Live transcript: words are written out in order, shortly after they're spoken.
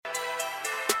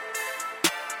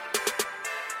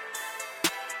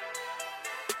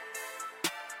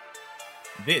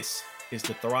This is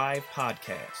the Thrive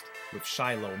Podcast with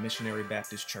Shiloh Missionary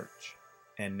Baptist Church.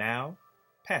 And now,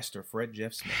 Pastor Fred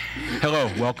Jeff Smith. Hello,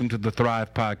 welcome to the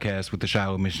Thrive Podcast with the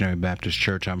Shiloh Missionary Baptist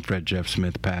Church. I'm Fred Jeff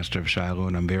Smith, pastor of Shiloh,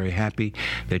 and I'm very happy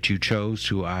that you chose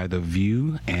to either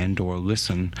view and or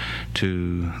listen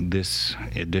to this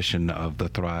edition of the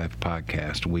Thrive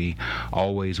Podcast. We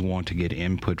always want to get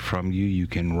input from you. You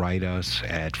can write us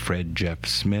at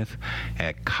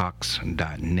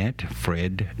fredjeffsmith@cox.net,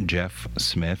 Fred Jeff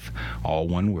Smith, all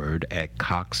one word, at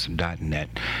cox.net,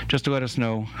 just to let us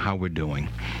know how we're doing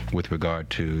with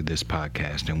regard to this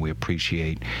podcast, and we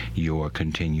appreciate your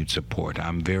continued support.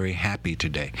 I'm very happy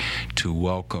today to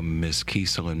welcome Miss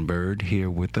Keeselyn Bird here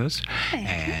with us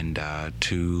and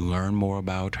to learn more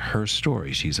about her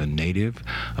story. She's a native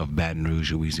of Baton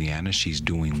Rouge, Louisiana. She's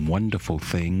doing wonderful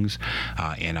things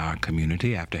in our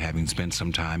community after having spent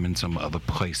some time in some other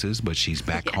places, but she's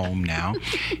back home now,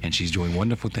 and she's doing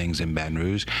wonderful things in Baton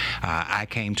Rouge. I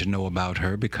came to know about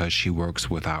her because she works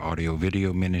with our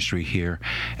audio-video ministry here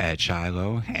at Shiloh,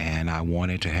 and I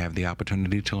wanted to have the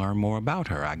opportunity to learn more about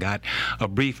her. I got a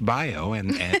brief bio,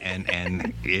 and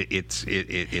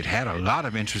it had a lot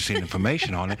of interesting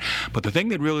information on it. But the thing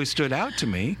that really stood out to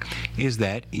me is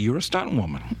that you're a stunt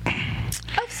woman.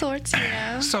 Of sorts,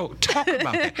 yeah. So talk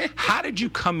about that. How did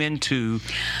you come into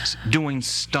doing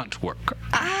stunt work?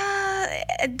 I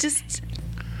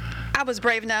was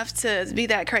brave enough to be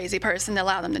that crazy person to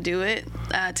allow them to do it,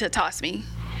 to toss me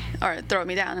or throw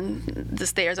me down the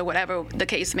stairs or whatever the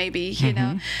case may be, you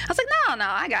know. I was like, no,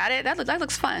 I got it. That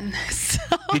looks fun. So,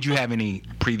 did you have any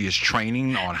previous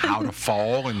training on how to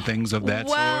fall and things of that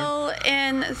sort? Well,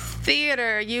 in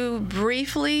theater, you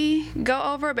briefly go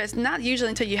over, but it's not usually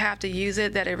until you have to use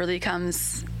it that it really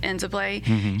comes into play.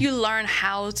 You learn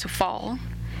how to fall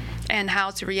and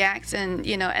how to react, and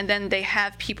and then they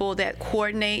have people that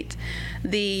coordinate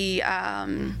the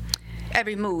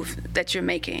every move that you're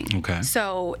making. Okay.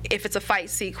 So if it's a fight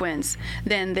sequence,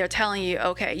 then they're telling you,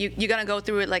 okay, you're gonna go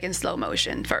through it like in slow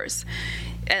motion first,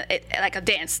 like a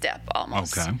dance step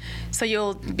almost. Okay. So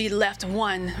you'll be left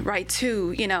one, right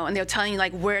two, and they're telling you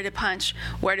like where to punch,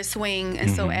 where to swing, and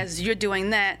so as you're doing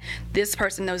that, this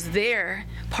person knows their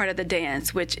part of the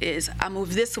dance, which is I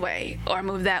move this way or I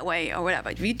move that way or whatever.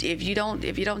 If you don't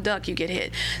duck, you get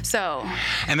hit. So.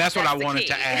 And that's what I wanted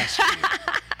to ask you.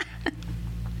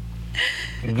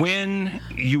 When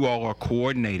you all are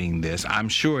coordinating this, I'm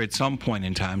sure at some point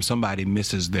in time somebody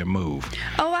misses their move.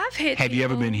 Oh, I've hit. Have you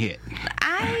ever been hit?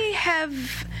 I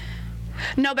have.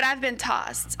 No, but I've been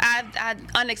tossed. I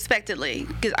unexpectedly,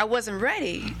 because I wasn't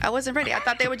ready. I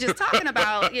thought they were just talking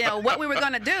about, what we were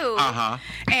going to do.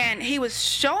 And he was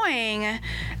showing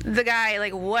the guy,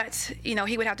 like, what,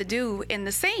 he would have to do in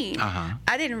the scene.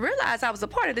 I didn't realize I was a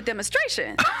part of the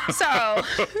demonstration. So,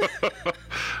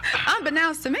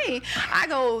 unbeknownst to me, I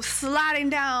go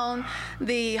sliding down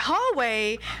the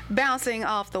hallway, bouncing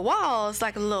off the walls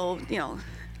like a little,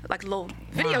 like a little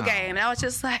video game, and I was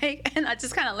just like, and I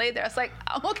just kind of laid there. I was like,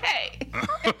 I'm okay.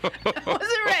 I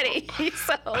wasn't ready.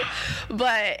 So,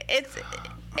 but it's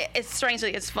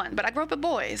strangely, it's fun. But I grew up with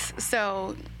boys,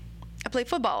 so I played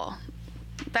football,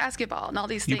 basketball, and all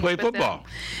these things. You played football?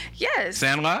 Yes.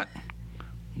 Sandlot?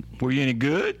 Were you any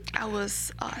good? I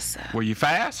was awesome. Were you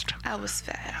fast? I was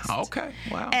fast. Okay,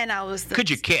 wow. And I was. Could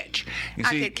you catch?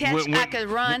 I could catch. I could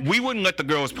run. We wouldn't let the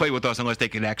girls play with us unless they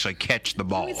could actually catch the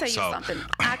ball. Let me tell you something.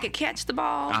 I could catch the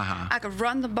ball. I could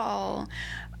run the ball.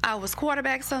 I was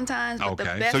quarterback sometimes. But the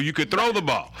best, so you could throw the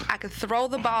ball. I could throw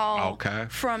the ball.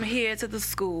 From here to the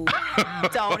school.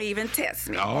 Don't even test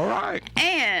me. All right.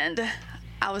 And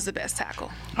I was the best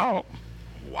tackle. Oh,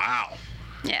 wow.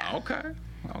 Yeah. Okay.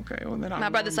 Well, then my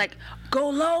brother's like, go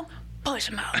low, push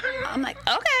him out. I'm like,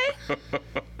 okay. Well,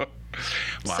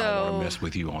 I don't want to mess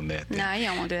with you on that. Nah, you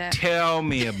don't want to do that. Tell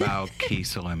me about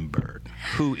Keeselyn Bird.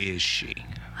 Who is she?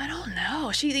 I don't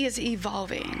know. She is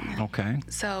evolving. Okay.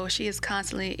 So she is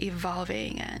constantly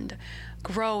evolving and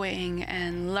growing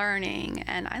and learning,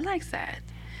 and I like that.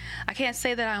 I can't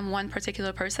say that I'm one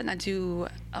particular person. I do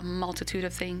a multitude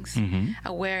of things.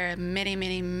 I wear many,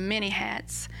 many, many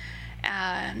hats.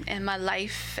 In my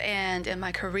life and in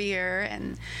my career,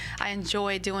 and I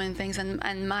enjoy doing things,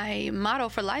 and my motto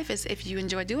for life is if you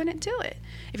enjoy doing it, do it.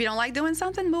 If you don't like doing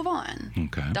something, move on.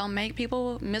 Okay. Don't make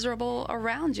people miserable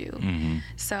around you.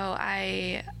 So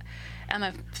I am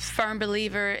a firm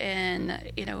believer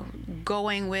in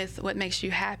going with what makes you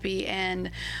happy,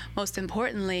 and most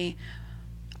importantly,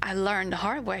 I learned the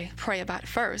hard way, pray about it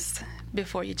first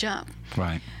before you jump.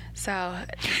 Right. So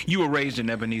you were raised in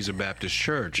Ebenezer Baptist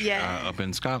Church Yeah. up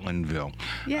in Scotlandville.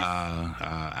 Yes.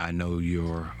 I know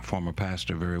your former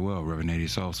pastor very well, Reverend Eddie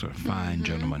Salsa, fine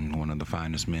gentleman, one of the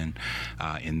finest men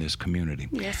in this community.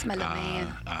 Yes, my little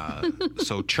man.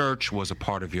 So church was a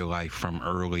part of your life from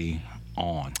early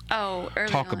on. Early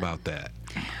Talk on. about that.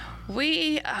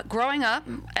 We, growing up,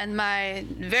 in my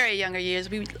very younger years,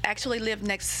 we actually lived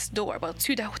next door, well,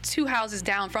 two houses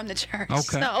down from the church. Okay.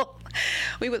 So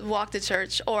we would walk to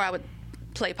church, or I would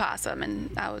play possum,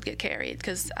 and I would get carried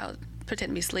because I would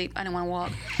pretend to be asleep. I didn't want to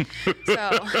walk.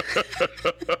 So,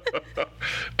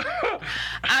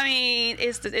 I mean,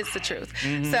 it's the truth.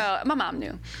 So my mom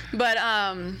knew, but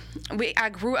I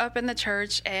grew up in the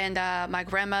church, and my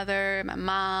grandmother, my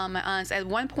mom, my aunts. At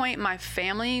one point, my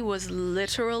family was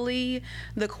literally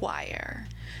the choir,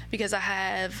 because I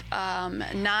have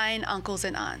 9 uncles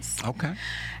and aunts. Okay.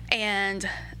 And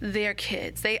their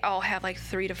kids, they all have like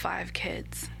 3 to 5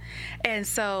 kids. And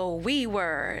so we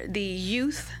were the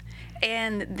youth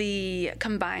and the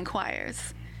combined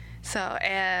choirs. So,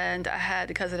 and I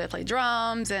had a cousin that played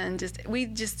drums, and we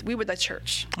were the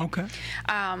church. Okay.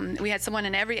 We had someone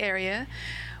in every area.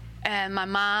 And my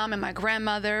mom and my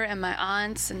grandmother and my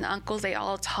aunts and uncles, they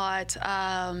all taught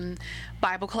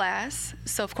Bible class.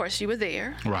 So, of course, you were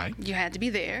there. Right. You had to be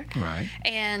there. Right.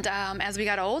 And as we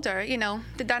got older,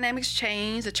 the dynamics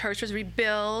changed. The church was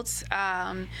rebuilt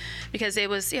because it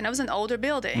was an older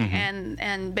building.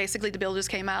 And basically the builders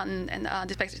came out and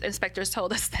the inspectors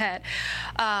told us that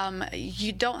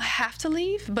you don't have to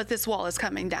leave, but this wall is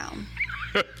coming down.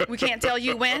 We can't tell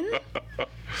you when,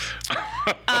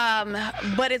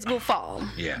 but it will fall.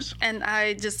 Yes. And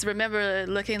I just remember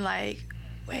looking like,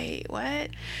 wait,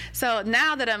 what? So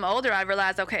now that I'm older, I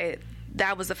realized, okay,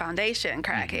 that was the foundation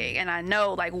cracking, and I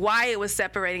know like why it was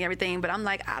separating everything. But I'm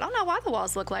like, I don't know why the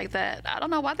walls look like that. I don't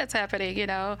know why that's happening,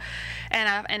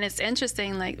 And it's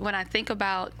interesting, like when I think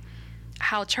about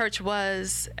how church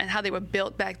was and how they were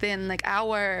built back then, like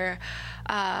our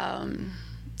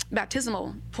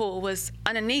baptismal pool was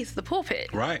underneath the pulpit.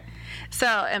 Right. So,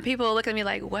 and people look at me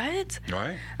like, what?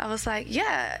 Right. I was like,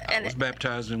 yeah. I was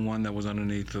baptized in one that was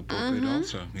underneath the pulpit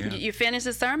also. Yeah. You finish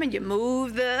the sermon, you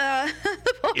move the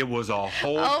pulpit. It was a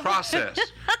whole process.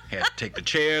 Had to take the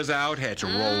chairs out, had to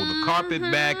roll the carpet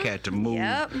back, had to move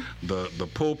the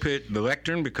pulpit, the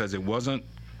lectern, because it wasn't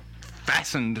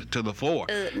fastened to the floor.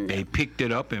 They picked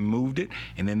it up and moved it,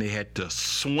 and then they had to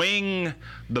swing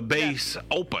the base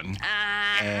open,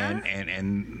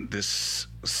 and this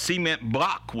cement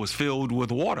block was filled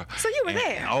with water. So you were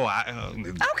there. Oh,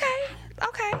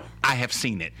 Okay. I have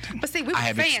seen it. But see, we were I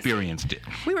have fancy. experienced it.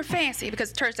 We were fancy because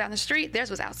the church down the street,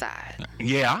 theirs was outside.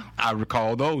 Yeah, I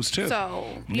recall those too. So,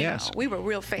 you Yes. know, we were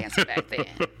real fancy back then.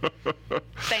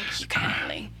 Thank you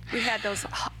kindly. We had those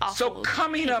awful So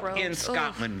coming pink up robes. in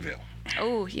Scotlandville,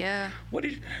 Oh, yeah. what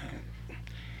did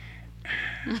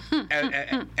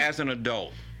as an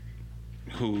adult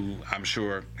who I'm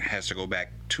sure has to go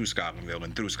back to Scotlandville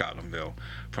and through Scotlandville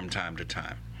from time to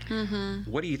time,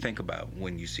 what do you think about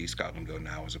when you see Scotlandville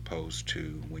now as opposed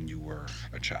to when you were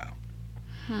a child?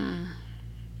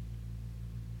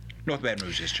 North Baton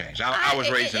Rouge has changed. I was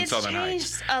raised in Southern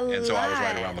Heights, and so I was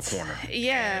right around the corner.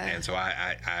 Yeah. And so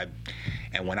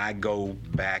and when I go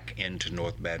back into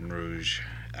North Baton Rouge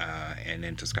and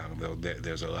into Scotlandville,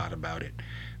 there's a lot about it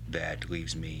that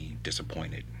leaves me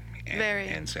disappointed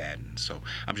and saddened. So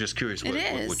I'm just curious what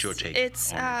your take on it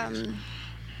is.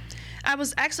 I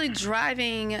was actually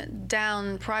driving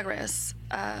down Progress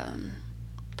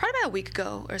probably about a week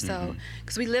ago or so,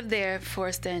 because we lived there for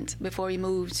a stint before we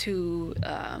moved to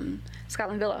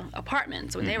Scotland Villa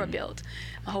Apartments when they were built.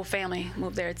 My whole family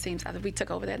moved there, it seems. I think we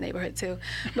took over that neighborhood too,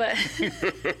 but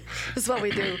that's what we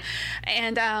do.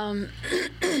 And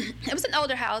it was an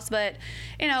older house, but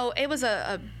you know, it was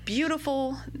a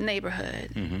beautiful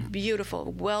neighborhood,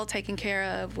 beautiful, well taken care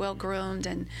of, well groomed,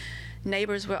 and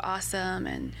neighbors were awesome,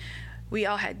 and we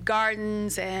all had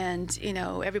gardens, and you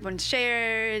know, everyone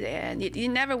shared, and you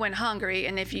never went hungry.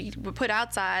 And if you were put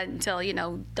outside until, you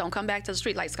know, don't come back till the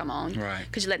street lights come on, right?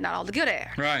 Because you're letting out all the good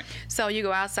air, right? So you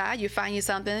go outside, you find you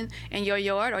something in your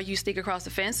yard, or you sneak across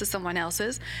the fence to someone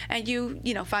else's, and you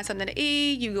know, find something to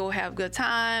eat. You go have a good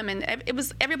time, and it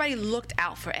was, everybody looked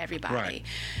out for everybody. Right.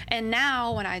 And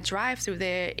now when I drive through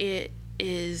there,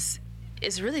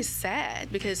 it's really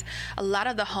sad, because a lot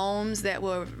of the homes that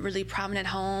were really prominent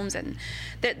homes, and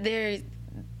they're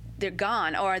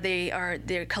gone, or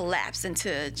they're collapsed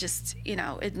into just, you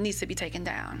know, it needs to be taken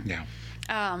down. Yeah.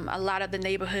 A lot of the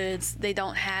neighborhoods, they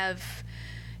don't have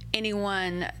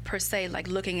anyone per se like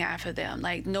looking after them.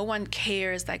 Like no one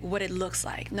cares like what it looks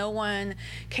like. No one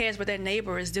cares what their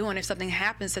neighbor is doing if something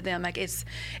happens to them. Like it's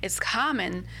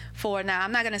common for, now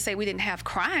I'm not going to say we didn't have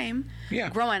crime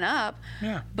growing up,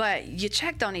 but you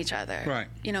checked on each other. Right.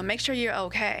 You know, make sure you're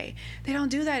okay. They don't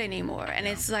do that anymore. And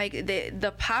it's like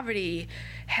the poverty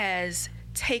has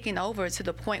taken over to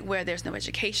the point where there's no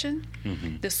education.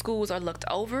 The schools are looked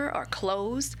over or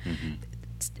closed.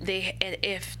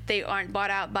 If they aren't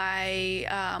bought out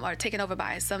by or taken over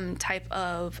by some type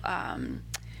of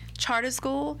charter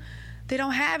school, they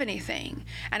don't have anything.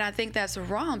 And I think that's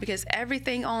wrong, because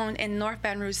everything in North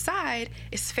Baton Rouge side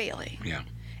is failing. Yeah.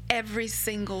 Every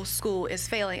single school is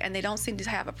failing, and they don't seem to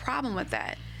have a problem with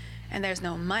that. And there's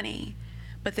no money.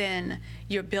 But then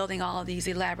you're building all of these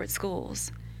elaborate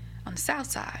schools on the south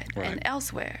side and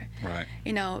elsewhere. Right.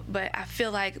 You know, but I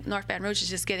feel like North Baton Rouge is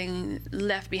just getting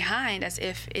left behind as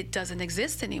if it doesn't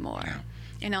exist anymore. Yeah.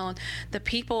 You know, the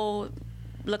people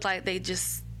look like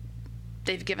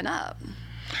they've given up.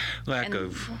 Lack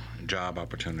of job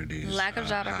opportunities. Lack of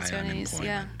job high opportunities,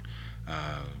 unemployment.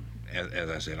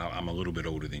 As I said, I'm a little bit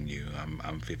older than you.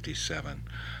 I'm 57,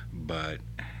 but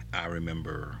I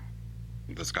remember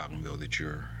the Scotlandville that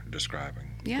you're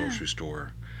describing. Yeah. Grocery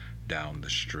store down the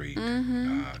street.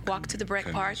 Walk to the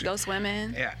Breck Park, go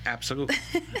swimming. Yeah, absolutely.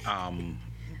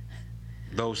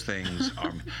 Those things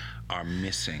are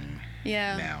missing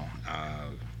now.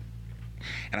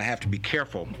 And I have to be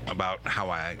careful about how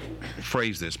I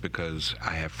phrase this, because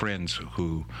I have friends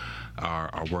who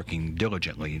are working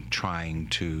diligently trying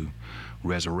to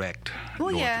resurrect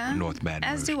North Baton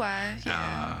Rouge. As do I.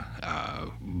 Yeah.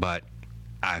 But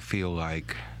I feel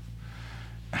like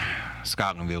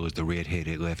Scotlandville is the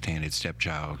red-headed, left-handed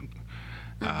stepchild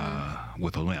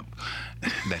with a limp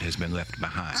that has been left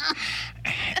behind.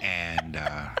 And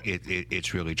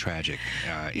it's really tragic.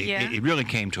 It really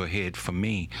came to a head for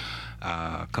me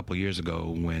a couple of years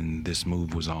ago when this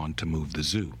move was on to move the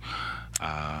zoo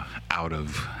out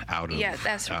of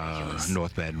that's ridiculous.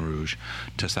 North Baton Rouge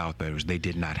to South Baton Rouge. They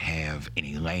did not have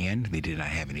any land. They did not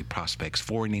have any prospects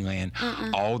for any land.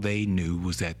 All they knew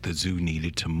was that the zoo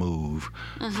needed to move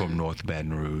from North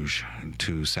Baton Rouge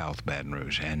to South Baton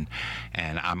Rouge, and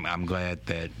I'm glad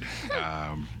that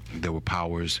there were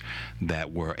powers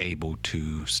that were able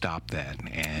to stop that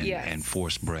and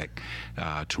force Breck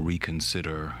to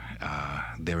reconsider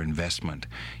their investment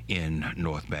in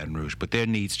North Baton Rouge. But there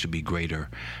needs to be greater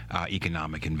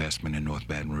economic investment in North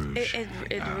Baton Rouge.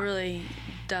 It really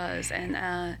does.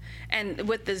 And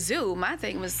with the zoo, my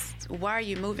thing was, why are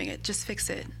you moving it? Just fix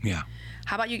it. Yeah.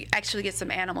 How about you actually get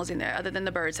some animals in there other than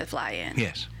the birds that fly in?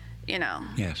 Yes. You know?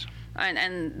 Yes.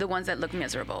 And the ones that look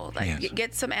miserable. Like,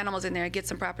 get some animals in there, get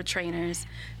some proper trainers,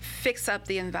 fix up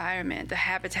the environment, the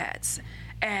habitats,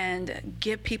 and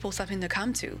give people something to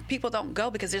come to. People don't go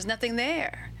because there's nothing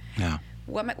there. Yeah.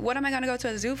 What am I going to go to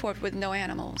a zoo for with no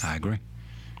animals? I agree.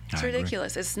 It's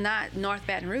ridiculous. It's not North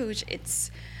Baton Rouge. It's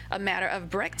a matter of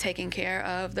Breck taking care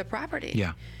of the property.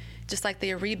 Yeah. Just like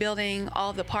they're rebuilding all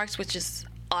of the parks, which is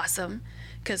awesome.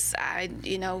 Because as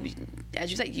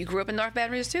you say, you grew up in North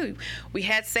Baton Rouge too. We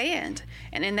had sand,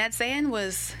 and in that sand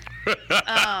was,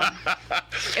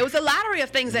 it was a lottery of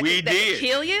things that could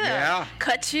kill you, or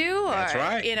cut you,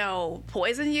 or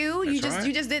poison you. You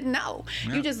just didn't know.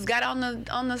 Yeah. You just got on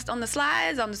the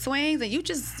slides, on the swings, and you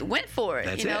just went for it.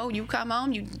 That's You come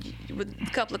home, you with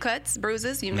a couple of cuts,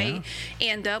 bruises. You may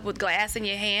end up with glass in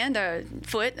your hand or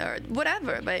foot or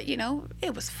whatever, but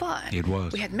it was fun. It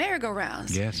was. We had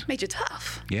merry-go-rounds. Yes. Made you tough.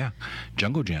 Yeah,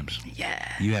 jungle gyms. Yeah.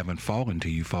 You haven't fallen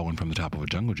till you've fallen from the top of a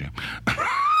jungle gym.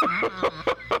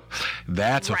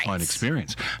 That's a fun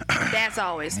experience. That's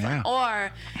always fun.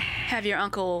 Or have your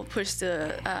uncle push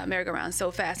the merry-go-round so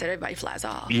fast that everybody flies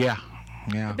off. Yeah.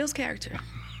 It builds character.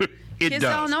 Kids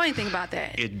don't know anything about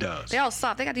that. It does. They're all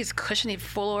soft. They got these cushiony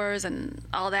floors and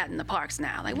all that in the parks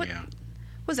now. Like,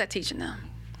 what's that teaching them?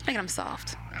 Making them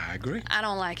soft. I agree. I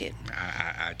don't like it.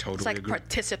 I totally agree. It's like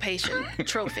participation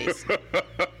trophies.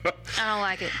 I don't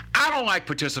like it. I don't like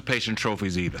participation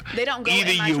trophies either. They don't go either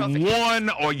in my trophy you case.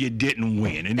 won or you didn't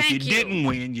win. And if you didn't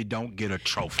win, you don't get a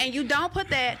trophy. And you don't put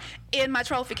that in my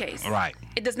trophy case. Right.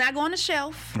 It does not go on the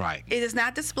shelf. Right. It is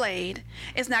not displayed.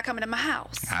 It's not coming to my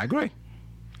house. I agree.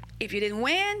 If you didn't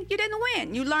win, you didn't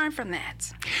win. You learn from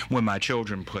that. When my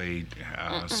children played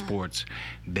sports,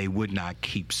 they would not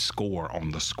keep score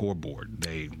on the scoreboard.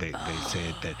 They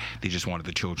said that they just wanted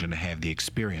the children to have the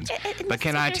experience. But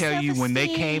can I tell you, when they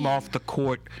came off the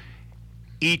court,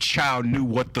 each child knew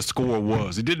what the score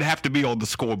was. It didn't have to be on the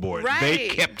scoreboard. Right. They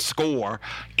kept score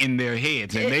in their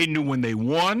heads, and they knew when they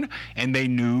won, and they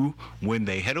knew when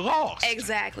they had lost.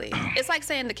 Exactly. It's like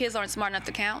saying the kids aren't smart enough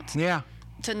to count. Yeah.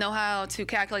 To know how to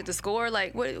calculate the score.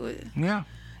 Like, what? Yeah.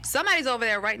 Somebody's over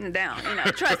there writing it down.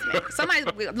 Trust me. Somebody's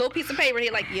with a little piece of paper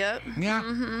here, like, yep. Yeah.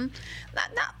 Mm-hmm.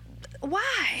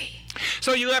 Why?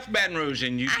 So you left Baton Rouge,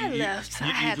 and you left. I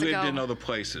had to lived go. in other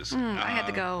places. I had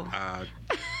to go.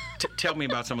 Tell me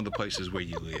about some of the places where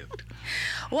you lived.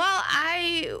 Well,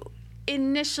 I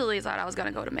initially thought I was going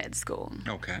to go to med school.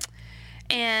 Okay.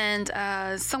 And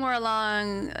somewhere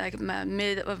along like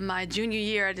mid of my junior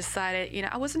year, I decided,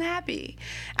 I wasn't happy.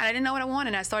 And I didn't know what I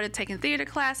wanted. I started taking theater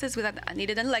classes because I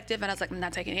needed an elective. And I was like, I'm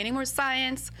not taking any more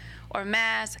science or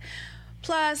math.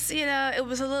 Plus, it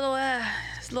was a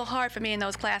little hard for me in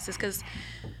those classes because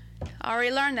I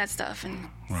already learned that stuff in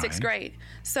sixth grade.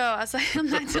 So I was like, I'm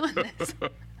not doing this.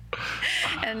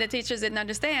 And the teachers didn't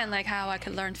understand like how I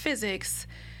could learn physics,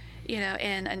 in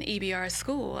an EBR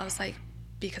school. I was like,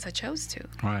 because I chose to.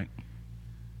 Right.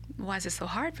 Why is it so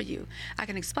hard for you? I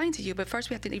can explain to you, but first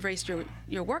we have to erase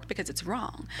your work because it's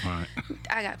wrong. Right.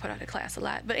 I got put out of class a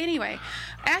lot. But anyway,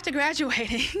 after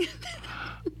graduating,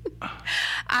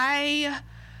 I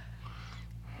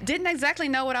didn't exactly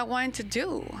know what I wanted to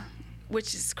do,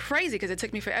 which is crazy because it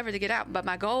took me forever to get out. But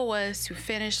my goal was to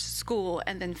finish school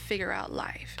and then figure out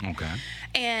life. Okay.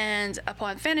 And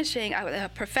upon finishing,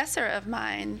 a professor of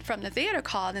mine from the theater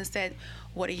called and said,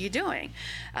 "What are you doing?"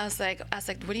 I was like,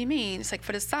 "What do you mean?" It's like,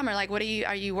 for the summer, like,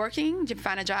 are you working? Did you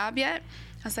find a job yet?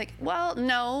 I was like, "Well,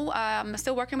 no, I'm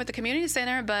still working with the community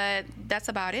center, but that's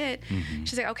about it." Mm-hmm.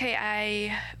 She's like, "Okay,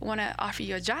 I want to offer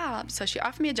you a job." So she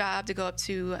offered me a job to go up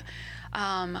to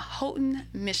Houghton,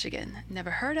 Michigan.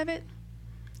 Never heard of it.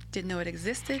 Didn't know it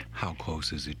existed. How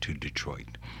close is it to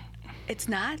Detroit? It's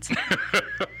not.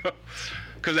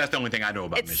 Because that's the only thing I know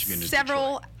about it's Michigan is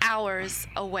several Detroit. hours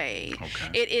away. Okay.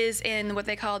 It is in what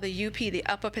they call the UP, the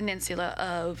Upper Peninsula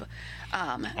of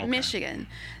Michigan.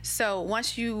 So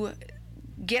once you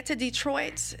get to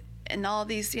Detroit and all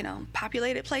these,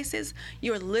 populated places,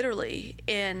 you're literally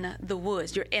in the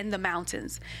woods. You're in the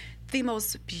mountains. The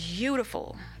most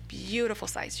beautiful, beautiful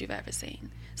sights you've ever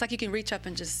seen. It's like you can reach up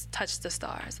and just touch the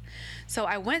stars. So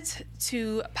I went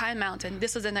to Pine Mountain.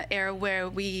 This was in an era where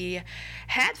we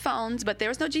had phones, but there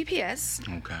was no GPS.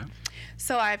 Okay.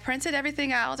 So I printed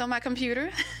everything out on my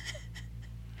computer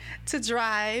to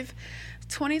drive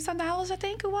 $20-some, I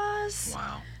think it was.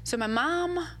 Wow. So my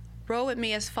mom rode with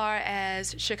me as far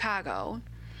as Chicago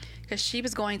because she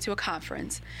was going to a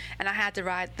conference, and I had to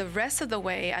ride the rest of the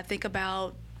way, I think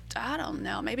about, I don't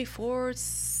know, maybe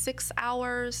 4-6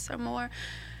 hours or more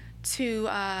to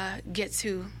get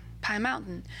to Pine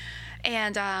Mountain,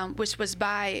 and which was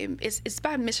it's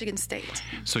by Michigan State.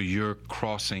 So you're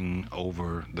crossing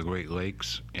over the Great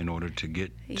Lakes in order to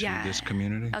get to this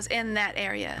community? I was in that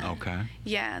area. Okay.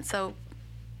 Yeah, and so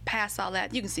past all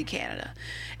that, you can see Canada.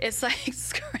 It's like,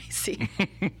 it's crazy.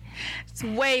 It's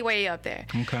way, way up there.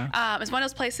 Okay. It's one of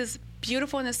those places,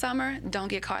 beautiful in the summer, don't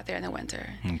get caught there in the winter.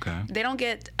 Okay. They don't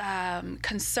get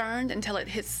concerned until it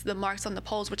hits the marks on the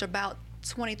poles, which are about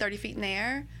 20, 30 feet in the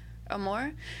air or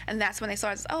more. And that's when they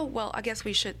start, oh, well, I guess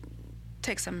we should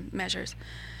take some measures.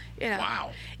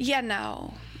 Wow. Yeah,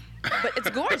 no. But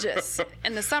it's gorgeous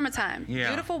in the summertime. Yeah.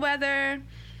 Beautiful weather.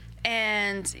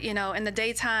 And, in the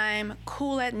daytime,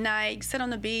 cool at night, you sit on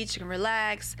the beach, you can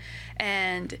relax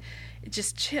and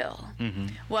just chill. Mm-hmm.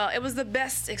 Well, it was the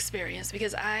best experience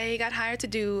because I got hired to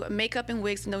do makeup and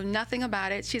wigs, know nothing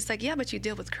about it. She's like, "Yeah, but you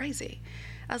deal with crazy."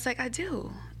 I was like, "I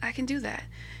do. I can do that."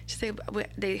 She said,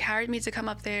 they hired me to come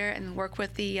up there and work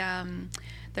with the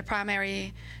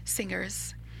primary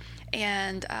singers,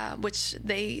 and which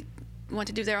they want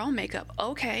to do their own makeup.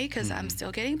 Okay, because I'm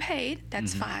still getting paid.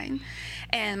 That's fine.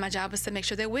 And my job was to make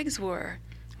sure their wigs were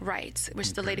right,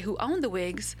 which the lady who owned the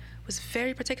wigs was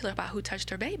very particular about who touched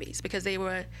her babies because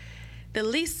the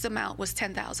least amount was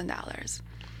 $10,000.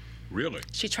 Really?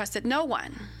 She trusted no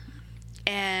one.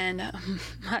 And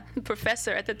my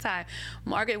professor at the time,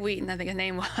 Margaret Wheaton, I think her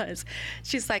name was,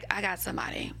 she's like, "I got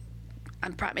somebody. I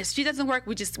promise. If she doesn't work,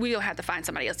 we don't have to find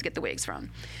somebody else to get the wigs from."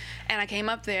 And I came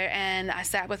up there and I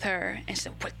sat with her and she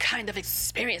said, "What kind of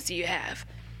experience do you have?"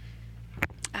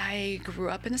 I grew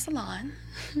up in a salon.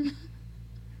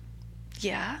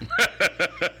 Yeah.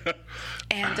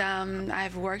 And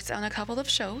I've worked on a couple of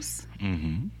shows.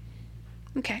 Mm-hmm.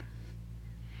 Okay.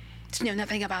 Do you know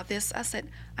nothing about this? I said,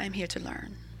 "I'm here to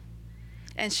learn."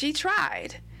 And she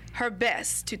tried her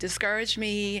best to discourage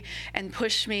me and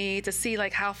push me to see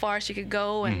like how far she could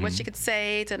go and what she could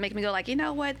say to make me go like, you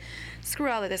know what, screw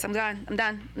all of this, I'm done.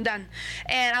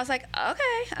 And I was like,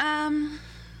 okay,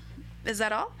 is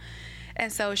that all?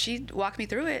 And so she walked me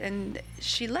through it, and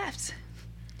she left.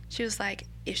 She was like,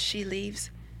 if she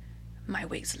leaves, my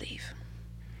wigs leave.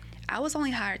 I was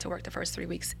only hired to work the first 3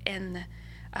 weeks in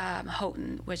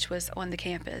Houghton, which was on the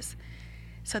campus.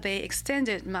 So they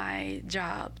extended my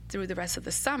job through the rest of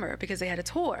the summer because they had a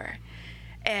tour,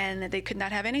 and they could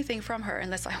not have anything from her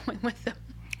unless I went with them.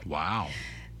 Wow.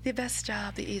 The best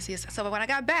job, the easiest. So when I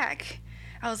got back,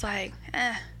 I was like,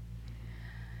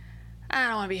 I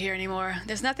don't want to be here anymore.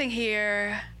 There's nothing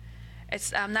here.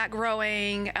 I'm not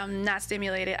growing. I'm not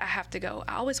stimulated. I have to go.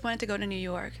 I always wanted to go to New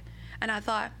York, and I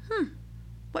thought,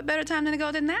 what better time than to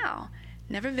go than now?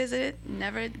 Never visited,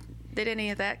 never did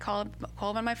any of that. Called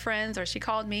one of my friends, or she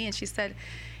called me and she said,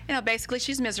 basically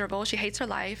she's miserable. She hates her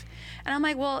life. And I'm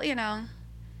like, well, you're not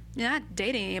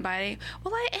dating anybody.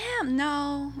 Well, I am.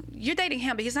 No, you're dating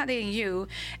him, but he's not dating you.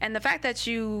 And the fact that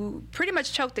you pretty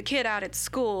much choked the kid out at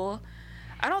school,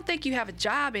 I don't think you have a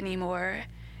job anymore,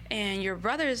 and your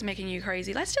brother is making you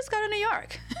crazy. Let's just go to New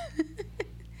York.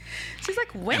 She's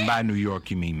like, when? And by New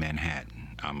York, you mean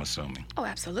Manhattan, I'm assuming. Oh,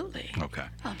 absolutely. Okay.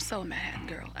 I'm so a Manhattan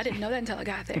girl. I didn't know that until I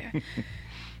got there.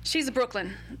 She's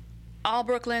Brooklyn. All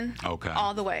Brooklyn. Okay.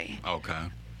 All the way. Okay.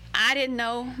 I didn't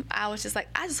know. I was just like,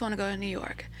 I just want to go to New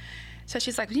York. So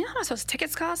she's like, you know how much those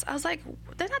tickets cost? I was like,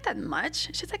 they're not that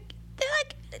much. She's like, they're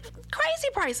like crazy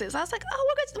prices. I was like,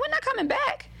 oh, we're not coming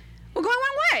back. We're going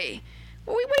one way.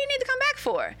 What do you need to come back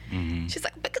for? Mm-hmm. She's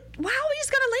like, why are we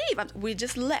just going to leave? We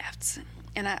just left.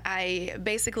 And I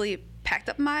basically packed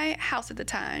up my house at the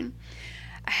time.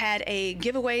 I had a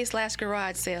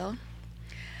giveaway/garage sale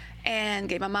and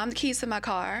gave my mom the keys to my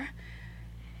car.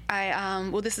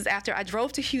 This is after I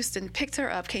drove to Houston, picked her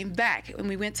up, came back, and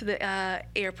we went to the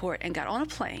airport and got on a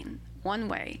plane one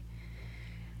way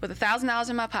with $1,000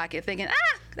 in my pocket, thinking,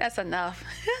 that's enough.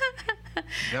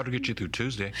 That'll get you through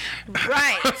Tuesday.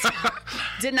 Right.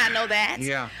 Did not know that.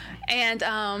 Yeah.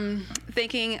 And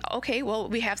thinking, okay, well,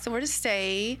 we have somewhere to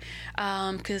stay,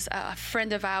 because a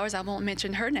friend of ours, I won't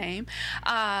mention her name,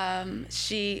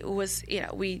 she was,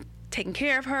 we taking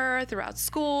care of her throughout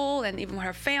school, and even when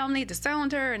her family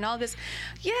disowned her and all this.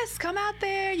 Yes, come out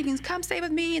there. You can come stay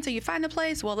with me until you find a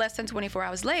place. Well, less than 24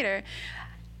 hours later,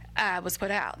 I was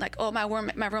put out. Like, oh, my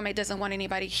roommate doesn't want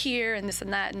anybody here, and this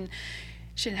and that, and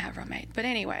she didn't have a roommate. But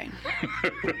anyway,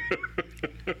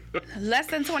 less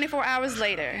than 24 hours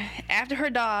later, after her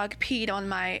dog peed on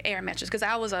my air mattress, because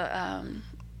I was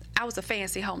a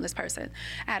fancy homeless person.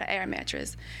 I had an air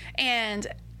mattress, and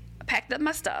I packed up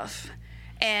my stuff,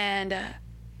 and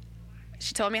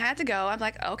she told me I had to go. I'm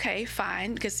like, okay,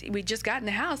 fine, because we just got in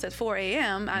the house at 4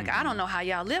 a.m. I don't know how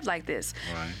y'all live like this.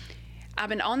 Right. I've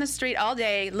been on the street all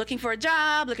day looking for a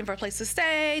job, looking for a place to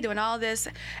stay, doing all this,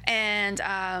 and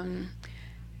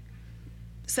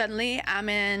suddenly I'm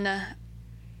in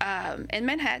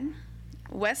Manhattan,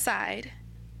 West Side,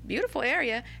 beautiful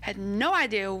area, had no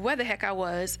idea where the heck I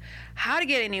was, how to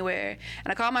get anywhere.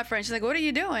 And I called my friend. She's like, what are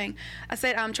you doing? I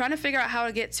said, I'm trying to figure out how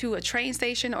to get to a train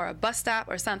station or a bus stop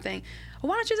or something. Well,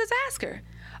 why don't you just ask her?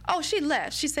 Oh, she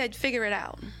left. She said, figure it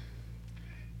out.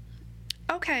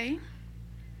 Okay.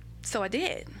 So I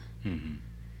did. Mm-hmm.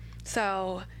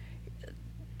 So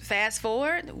fast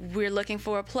forward, we're looking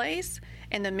for a place.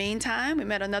 In the meantime, we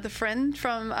met another friend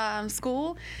from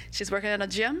school. She's working at a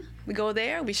gym. We go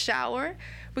there, we shower,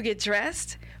 we get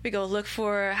dressed, we go look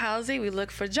for housing, we look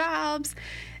for jobs,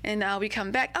 and we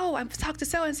come back. Oh, I talked to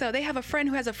so-and-so. They have a friend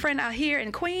who has a friend out here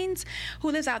in Queens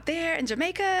who lives out there in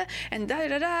Jamaica, and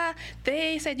da-da-da-da.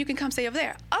 They said you can come stay over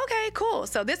there. Okay, cool.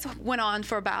 So this went on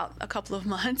for about a couple of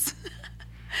months.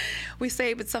 We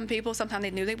stayed with some people. Sometimes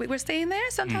they knew that we were staying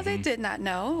there. Sometimes they did not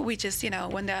know. We just,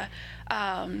 when the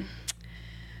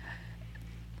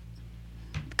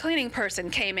cleaning person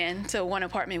came in to one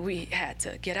apartment, we had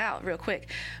to get out real quick.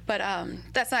 But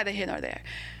that's neither here nor there.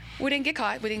 We didn't get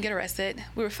caught. We didn't get arrested.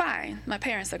 We were fine. My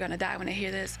parents are going to die when they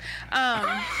hear this.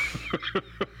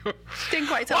 Didn't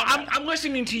quite tell them. I'm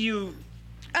listening to you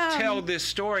tell this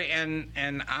story,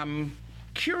 and I'm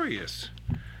curious.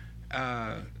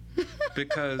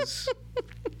 Because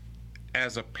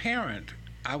as a parent,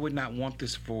 I would not want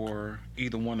this for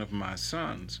either one of my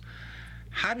sons.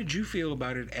 How did you feel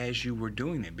about it as you were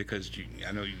doing it? Because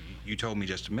I know you told me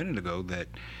just a minute ago that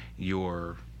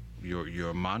your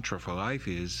mantra for life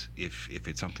is if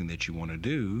it's something that you want to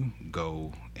do,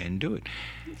 go and do it.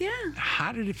 Yeah.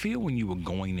 How did it feel when you were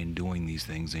going and doing these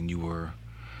things and you were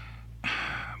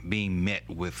being met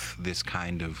with this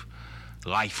kind of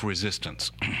life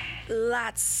resistance?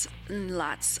 Lots and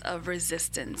lots of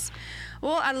resistance.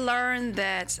 Well, I learned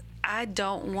that I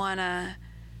don't want to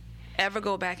ever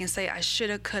go back and say I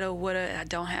shoulda, coulda, woulda, I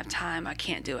don't have time, I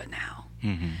can't do it now.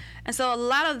 And so a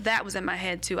lot of that was in my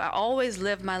head too. I always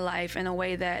lived my life in a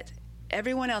way that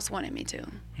everyone else wanted me to.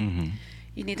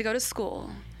 You need to go to school,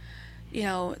 you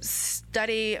know,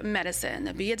 study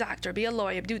medicine, be a doctor, be a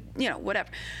lawyer, do, you know, whatever.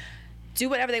 Do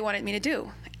whatever they wanted me to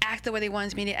do. Act the way they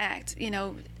wanted me to act, you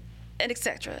know, and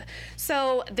etc.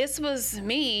 So this was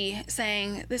me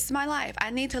saying, this is my life. I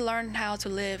need to learn how to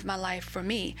live my life for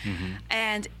me.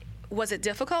 And was it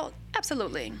difficult?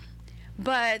 Absolutely.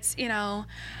 But, you know,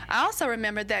 I also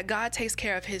remembered that God takes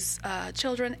care of his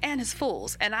children and his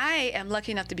fools. And I am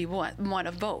lucky enough to be one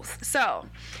of both. So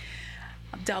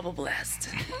I'm double blessed.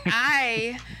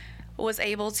 I was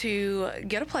able to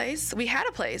get a place. We had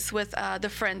a place with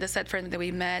the said friend that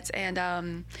we met. And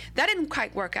that didn't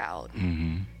quite work out.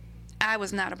 I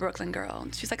was not a Brooklyn girl.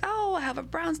 She's like, oh, I have a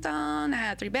brownstone. I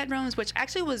had 3 bedrooms, which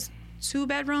actually was 2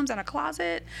 bedrooms and a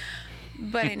closet.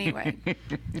 But anyway,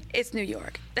 it's New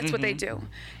York. That's what they do.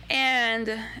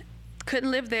 And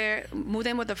couldn't live there. Moved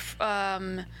in with a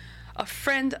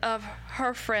friend of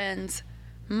her friend's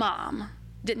mom.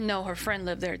 Didn't know her friend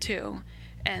lived there too,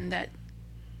 and that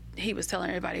he was telling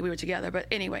everybody we were together. But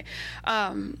anyway,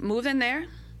 moved in there.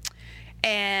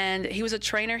 And he was a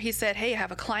trainer. He said, hey, I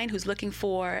have a client who's looking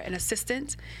for an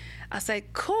assistant. I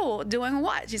said, cool, doing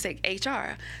what? She said,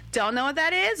 HR. Don't know what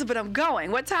that is, but I'm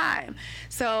going. What time?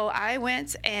 So I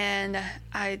went and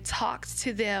I talked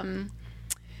to them,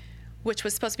 which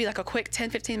was supposed to be like a quick 10,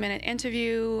 15-minute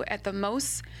interview at the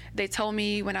most. They told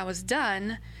me when I was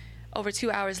done, over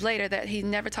 2 hours later, that he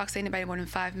never talks to anybody more than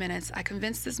 5 minutes. I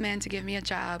convinced this man to give me a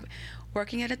job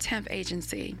working at a temp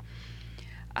agency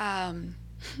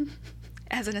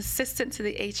as an assistant to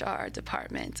the HR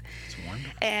department. That's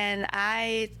wonderful. And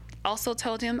I also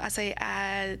told him, I say,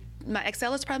 my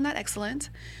Excel is probably not excellent.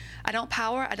 I don't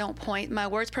power, I don't point. My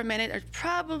words per minute are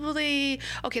probably,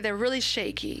 okay, they're really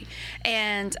shaky.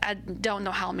 And I don't know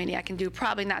how many I can do,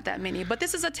 probably not that many. But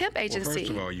this is a temp agency. Well,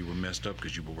 first of all, you were messed up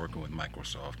because you were working with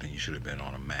Microsoft and you should have been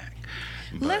on a Mac.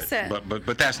 Listen.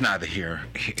 But that's neither here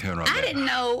nor there. I didn't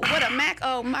know what a Mac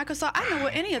or Microsoft, I didn't know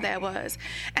what any of that was.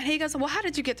 And he goes, well, how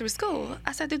did you get through school?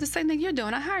 I said, I did the same thing you're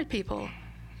doing. I hired people.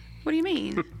 What do you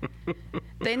mean?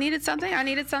 They needed something, I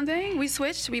needed something. We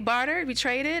switched, we bartered, we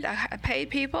traded, I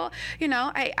paid people. You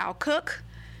know, hey, I'll cook.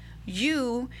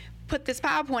 You put this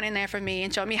PowerPoint in there for me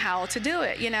and show me how to do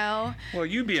it, you know? Well,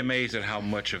 you'd be amazed at how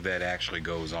much of that actually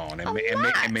goes on.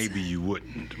 And maybe you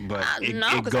wouldn't, but it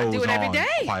goes I do it every on day.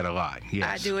 Quite a lot, yes.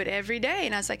 I do it every day.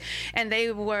 And I was like, and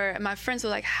my friends were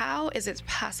like, how is it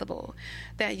possible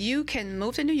that you can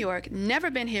move to New York, never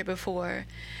been here before,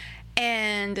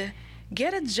 and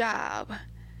get a job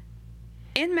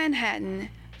in Manhattan,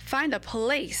 find a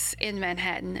place in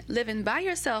Manhattan, living by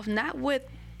yourself, not with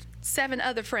 7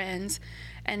 other friends,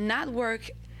 and not work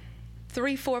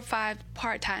 3, 4, 5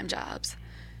 part-time jobs?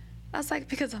 I was like,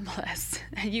 because I'm blessed.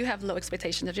 And you have low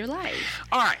expectations of your life.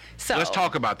 All right, so let's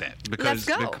talk about that. Because,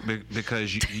 let's go.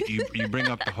 Because you bring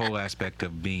up the whole aspect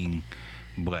of being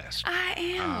blessed. I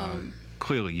am.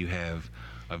 Clearly, you have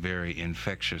a very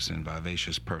infectious and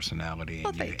vivacious personality,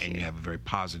 and you have a very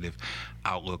positive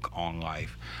outlook on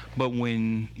life. But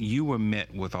when you were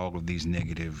met with all of these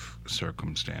negative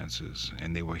circumstances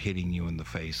and they were hitting you in the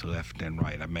face left and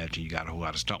right, I imagine you got a whole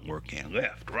lot of stunt work in.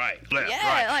 Left, right,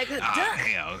 right. Like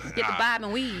get the bob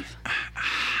and weave.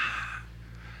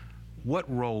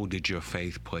 What role did your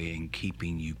faith play in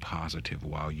keeping you positive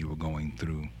while you were going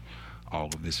through all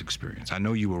of this experience? I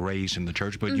know you were raised in the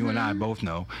church, but you and I both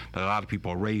know that a lot of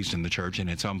people are raised in the church, and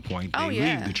at some point they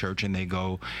leave the church and they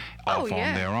go off on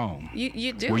their own.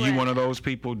 You do. Were you one of those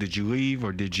people? Did you leave,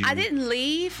 or did you? I didn't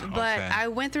leave, but I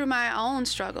went through my own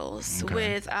struggles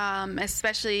with,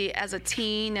 especially as a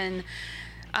teen and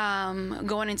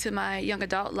going into my young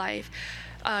adult life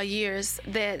years,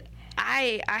 that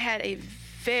I had a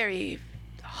very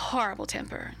horrible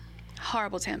temper,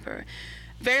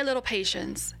 very little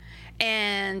patience,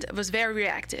 and was very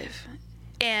reactive.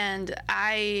 And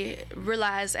I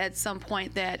realized at some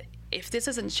point that if this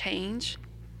doesn't change,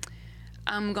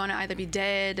 I'm going to either be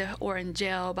dead or in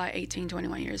jail by 18,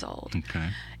 21 years old. Okay.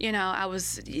 You know, I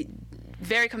was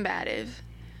very combative,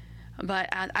 but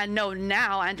I know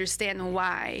now, I understand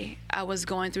why I was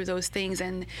going through those things,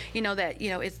 and you know that you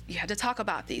have to talk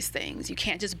about these things. You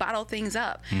can't just bottle things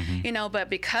up, you know. But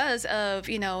because of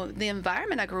the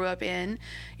environment I grew up in,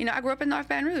 I grew up in North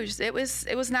Baton Rouge. It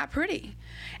was not pretty,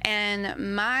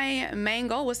 and my main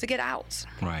goal was to get out.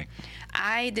 Right.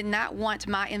 I did not want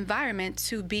my environment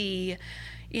to be,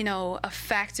 a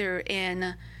factor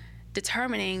in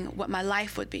determining what my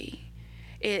life would be.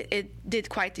 It did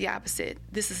quite the opposite.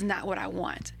 This is not what I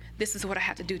want. This is what I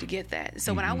have to do to get that.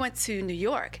 So when I went to New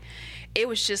York, it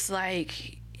was just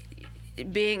like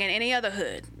being in any other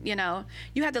hood.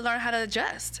 You had to learn how to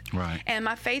adjust. Right. And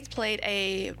my faith played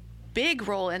a big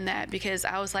role in that, because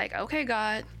I was like, okay,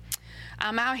 God,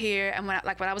 I'm out here. And when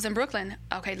I was in Brooklyn,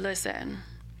 okay, listen,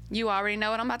 you already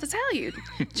know what I'm about to tell you.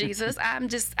 Jesus,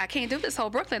 I can't do this whole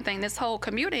Brooklyn thing, this whole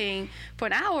commuting for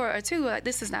an hour or two. Like,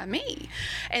 this is not me.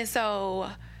 And so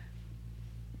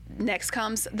next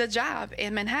comes the job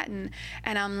in Manhattan.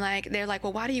 And they're like,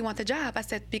 well, why do you want the job? I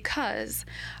said, because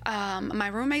my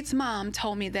roommate's mom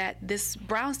told me that this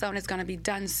brownstone is going to be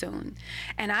done soon.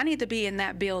 And I need to be in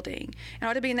that building. In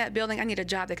order to be in that building, I need a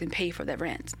job that can pay for the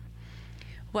rent.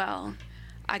 Well,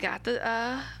 I got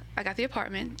the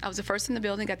apartment. I was the first in the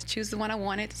building, got to choose the one I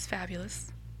wanted. It's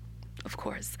fabulous, of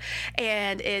course.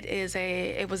 And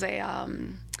it was a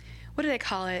what do they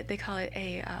call it? They call it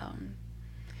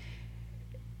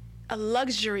a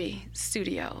luxury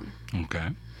studio. Okay.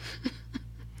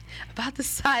 About the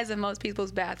size of most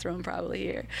people's bathroom probably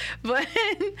here. But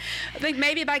I think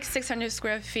maybe about 600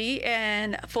 square feet,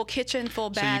 and full kitchen, full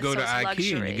bath. So you go to IKEA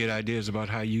luxury. and you get ideas about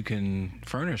how you can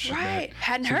furnish. Right.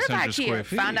 Hadn't heard of IKEA.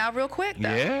 Found out real quick,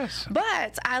 though. Yes.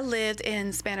 But I lived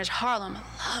in Spanish Harlem.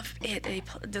 Love it.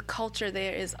 The culture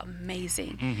there is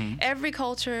amazing. Every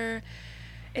culture,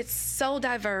 it's so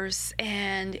diverse,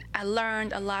 and I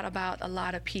learned a lot about a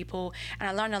lot of people, and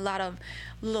I learned a lot of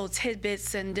little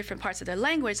tidbits and different parts of their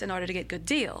language in order to get good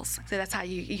deals. So that's how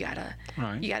you gotta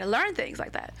learn things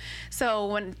like that. So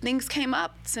when things came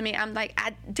up to me, I'm like,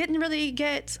 I didn't really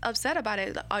get upset about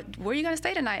it. Where are you gonna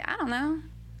stay tonight? I don't know.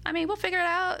 I mean, we'll figure it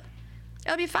out.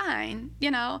 It'll be fine,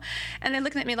 And they're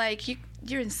looking at me like,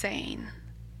 you're insane.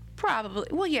 Probably.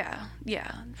 Well, yeah,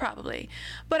 probably.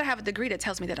 But I have a degree that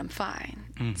tells me that I'm fine.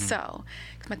 So,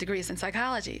 because my degree is in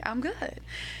psychology, I'm good.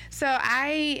 So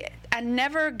I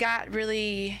never got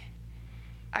really,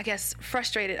 I guess,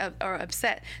 frustrated or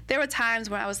upset. There were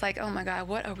times when I was like, oh my God,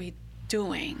 what are we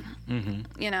doing?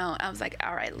 I was like,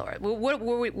 all right, Lord,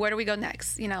 where do we go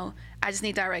next? I just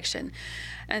need direction.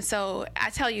 And so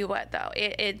I tell you what, though,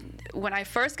 when I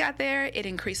first got there, it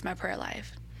increased my prayer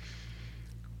life.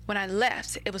 When I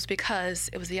left, it was because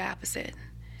it was the opposite.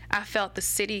 I felt the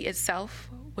city itself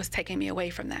was taking me away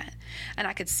from that, and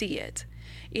I could see it,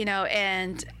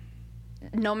 and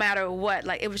no matter what,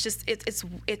 like, it was just,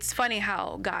 it's funny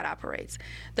how God operates.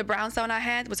 The brownstone I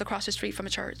had was across the street from a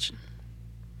church.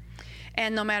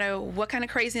 And no matter what kind of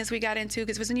craziness we got into,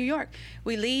 because it was in New York,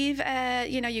 we leave at,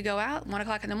 you go out, 1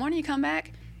 o'clock in the morning, you come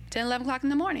back, 10, 11 o'clock in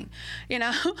the morning.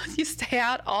 You stay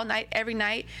out all night, every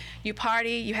night. You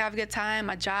party, you have a good time.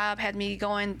 My job had me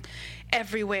going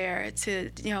everywhere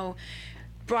to,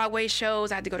 Broadway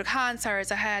shows. I had to go to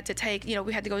concerts. I had to take,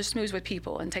 we had to go to snooze with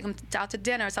people and take them out to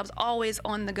dinner. So I was always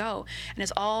on the go. And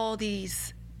there's all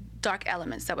these dark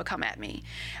elements that would come at me.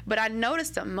 But I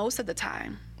noticed them most of the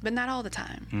time, but not all the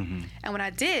time. And when I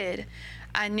did,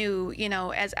 I knew,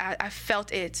 as I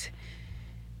felt it,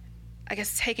 I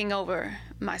guess, taking over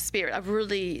my spirit, of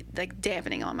really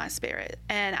dampening on my spirit.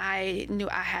 And I knew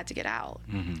I had to get out.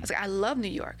 I was like, I love New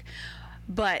York,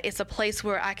 but it's a place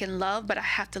where I can love, but I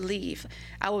have to leave.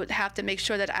 I would have to make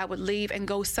sure that I would leave and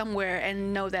go somewhere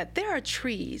and know that there are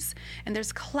trees and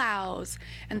there's clouds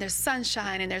and there's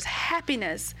sunshine and there's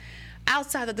happiness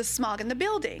outside of the smog in the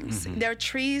buildings. There are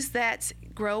trees that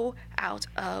grow out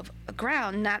of the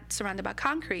ground, not surrounded by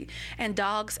concrete, and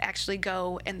dogs actually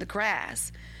go in the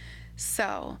grass.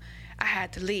 So I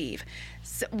had to leave.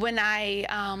 So when I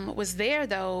was there,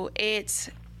 though,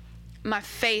 my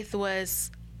faith was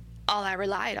all I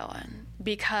relied on,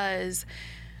 because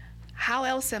how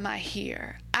else am I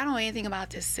here? I don't know anything about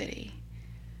this city.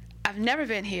 I've never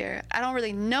been here. I don't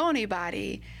really know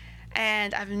anybody,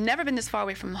 and I've never been this far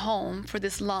away from home for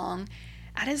this long.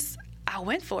 I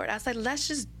went for it. I was like, let's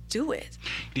just do it.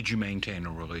 Did you maintain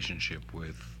a relationship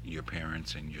with your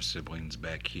parents and your siblings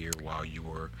back here while you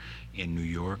were in New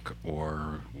York,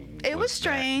 or it was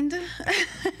strained?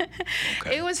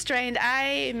 Okay. It was strained.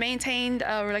 I maintained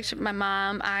a relationship with my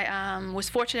mom. I was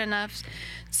fortunate enough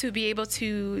to be able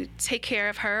to take care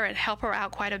of her and help her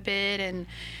out quite a bit,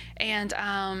 and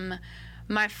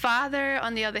my father,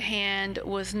 on the other hand,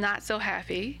 was not so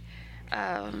happy.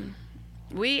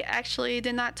 We actually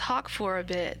did not talk for a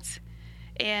bit,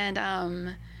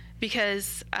 and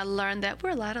because I learned that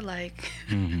we're a lot alike.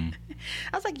 I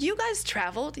was like, you guys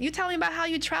traveled. You tell me about how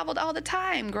you traveled all the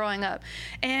time growing up,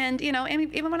 and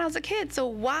and even when I was a kid. So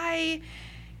why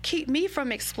keep me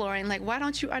from exploring. Like, why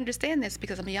don't you understand this?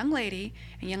 Because I'm a young lady,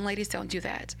 and young ladies don't do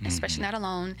that, especially not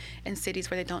alone in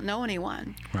cities where they don't know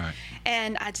anyone. Right.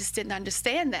 And I just didn't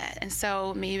understand that. And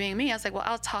so me being me, I was like, well,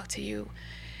 I'll talk to you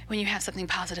when you have something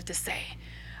positive to say.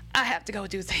 I have to go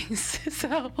do things.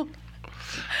 So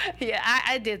yeah,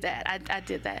 I did that. I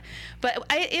did that. But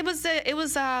it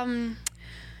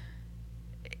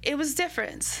was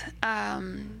different.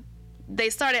 They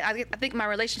started, I think my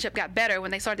relationship got better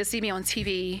when they started to see me on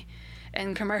TV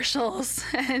and commercials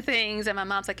and things. And my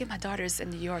mom's like, my daughter's in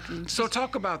New York. So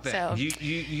talk about that. So, you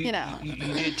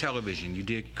did television. You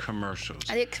did commercials.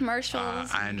 I did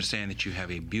commercials. I understand that you have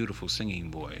a beautiful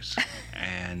singing voice.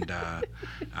 And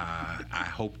I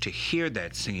hope to hear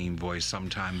that singing voice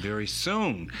sometime very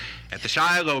soon at the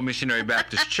Shiloh Missionary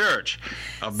Baptist Church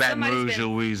of Baton Rouge,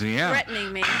 Louisiana.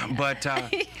 Threatening me. But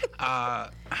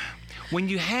when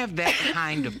you have that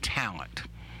kind of talent,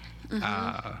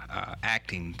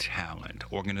 acting talent,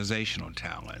 organizational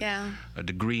talent, a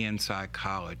degree in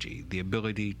psychology, the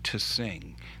ability to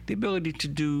sing, the ability to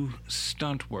do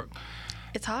stunt work.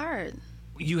 It's hard.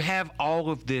 You have all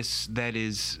of this that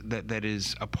is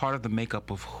a part of the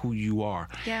makeup of who you are.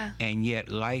 Yeah. And yet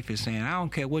life is saying, I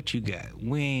don't care what you got.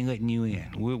 We ain't letting you in.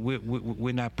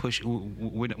 We're not pushing.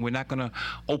 We're not going to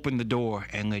open the door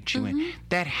and let you in.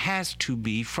 That has to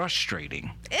be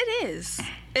frustrating. It is.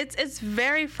 It's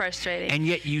very frustrating. And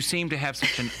yet you seem to have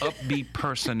such an upbeat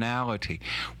personality.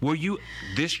 Were you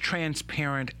this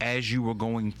transparent as you were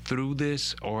going through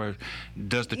this, or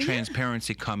does the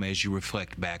transparency come as you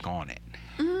reflect back on it?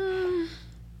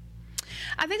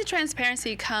 I think the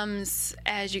transparency comes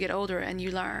as you get older and you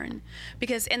learn,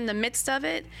 because in the midst of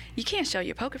it, you can't show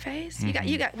your poker face. You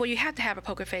have to have a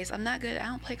poker face. I'm not good. I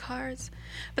don't play cards,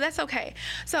 but that's okay.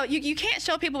 So you can't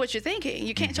show people what you're thinking.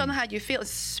 You can't show them how you feel,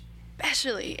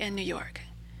 especially in New York.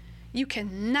 You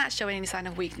cannot show any sign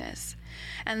of weakness.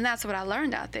 And that's what I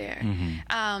learned out there.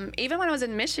 Even when I was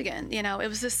in Michigan, it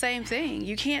was the same thing.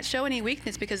 You can't show any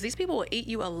weakness because these people will eat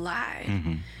you alive.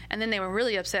 And then they were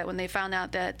really upset when they found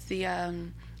out that the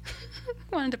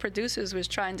one of the producers was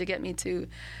trying to get me to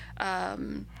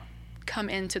come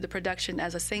into the production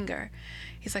as a singer.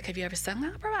 He's like, have you ever sung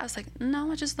opera? I was like,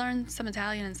 no, I just learned some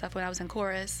Italian and stuff when I was in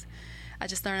chorus. I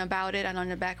just learned about it. I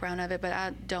learned the background of it, but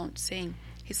I don't sing.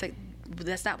 He's like,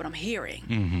 that's not what I'm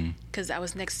hearing, because I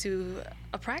was next to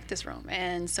a practice room.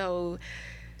 And so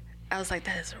I was like,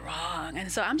 that is wrong.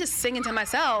 And so I'm just singing to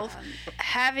myself,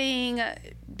 having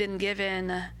been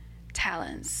given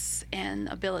talents and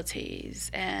abilities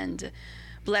and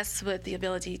blessed with the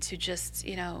ability to just,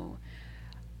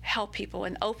 help people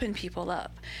and open people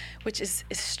up, which is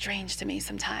strange to me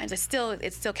sometimes. It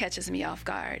still catches me off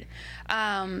guard.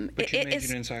 But you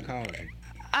majored in psychology.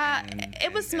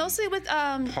 It was mostly with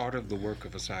part of the work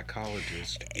of a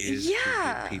psychologist is to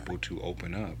get people to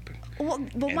open up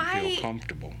and feel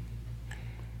comfortable.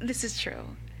 This is true.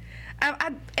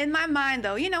 In my mind,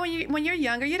 though, when you're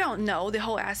younger, you don't know the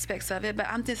whole aspects of it. But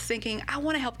I'm just thinking, I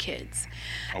want to help kids.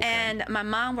 Okay. And my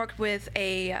mom worked with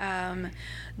a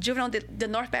the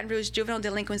North Baton Rouge Juvenile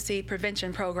Delinquency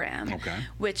Prevention Program,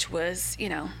 which was,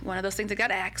 one of those things that got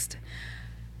axed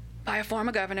by a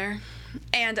former governor.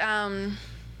 And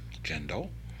Jindal?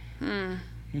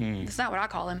 That's not what I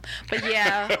call him. But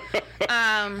yeah.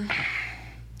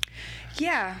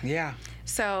 Yeah.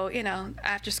 So,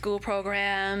 after school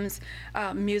programs,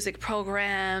 music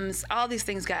programs, all these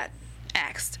things got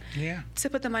axed. Yeah. To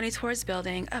put the money towards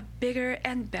building a bigger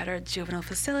and better juvenile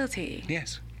facility.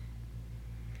 Yes.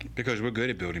 Because we're good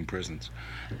at building prisons.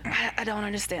 I don't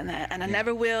understand that, and I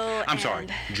never will. I'm sorry,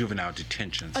 juvenile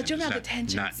detention centers. Juvenile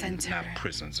detention center. Not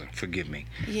prisons. Forgive me.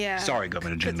 Yeah. Sorry,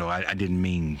 Governor Jindal. I didn't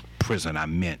mean prison. I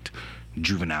meant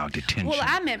juvenile detention. Well,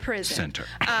 I meant prison. Center.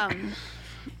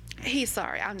 He's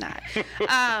sorry. I'm not.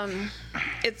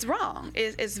 It's wrong.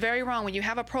 It's very wrong when you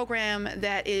have a program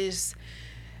that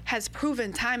has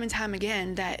proven time and time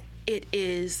again that it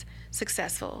is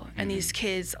successful, and these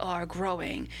kids are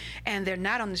growing, and they're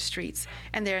not on the streets,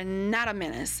 and they're not a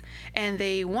menace, and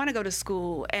they want to go to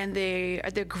school, and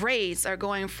their grades are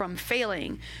going from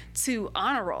failing to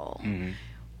honor roll.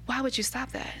 Why would you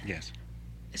stop that? Yes.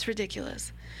 It's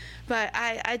ridiculous. But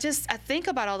I think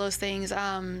about all those things.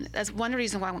 That's one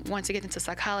reason why I wanted to get into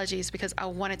psychology, is because I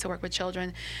wanted to work with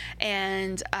children,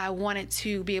 and I wanted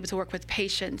to be able to work with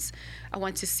patients. I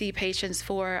wanted to see patients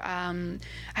for. I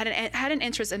had an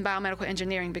interest in biomedical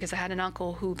engineering because I had an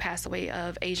uncle who passed away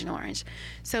of Agent Orange.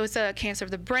 So it's a cancer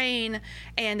of the brain,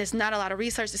 and there's not a lot of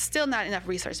research. There's still not enough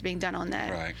research being done on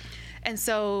that. Right. And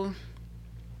so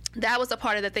that was a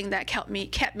part of the thing that kept me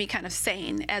kind of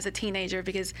sane as a teenager,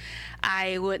 because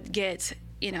I would get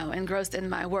engrossed in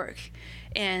my work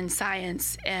in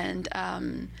science and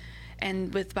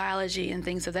with biology and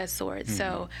things of that sort. Mm-hmm.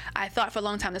 So I thought for a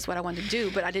long time that's what I wanted to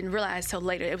do, but I didn't realize till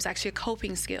later it was actually a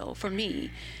coping skill for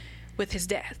me with his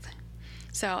death.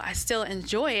 So I still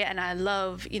enjoy it and I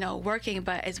love, working,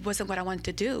 but it wasn't what I wanted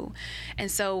to do. And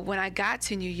so when I got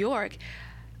to New York,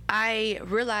 I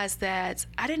realized that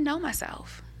I didn't know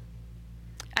myself.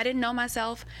 I didn't know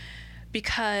myself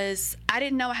because I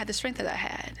didn't know I had the strength that I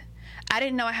had. I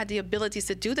didn't know I had the abilities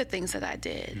to do the things that I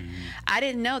did. Mm-hmm. I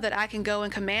didn't know that I can go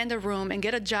and command a room and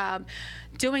get a job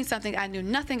doing something I knew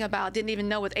nothing about, didn't even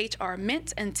know what HR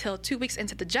meant until 2 weeks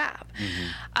into the job.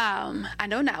 Mm-hmm. I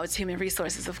know now it's human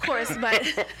resources, of course, but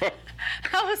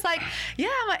I was like, yeah,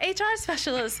 I'm an HR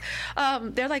specialist.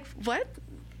 They're like, what?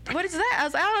 What is that? I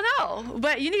was like, I don't know,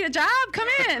 but you need a job? Come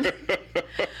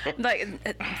in.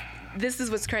 This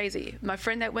is what's crazy. My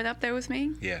friend that went up there with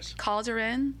me, yes, called her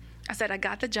in. I said, I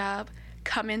got the job.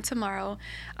 Come in tomorrow.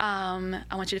 I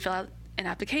want you to fill out an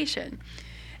application.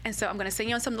 And so I'm going to send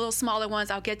you on some little smaller ones.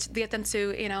 I'll get them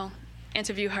to,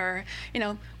 interview her,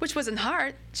 which wasn't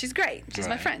hard. She's great. She's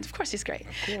my friend. Of course she's great.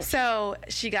 So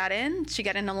she got in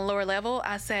on the lower level.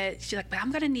 She's like, but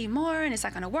I'm going to need more and it's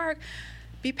not going to work.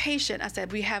 Be patient. I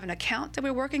said, we have an account that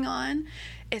we're working on.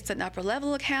 It's an upper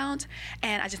level account.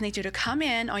 And I just need you to come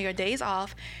in on your days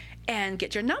off and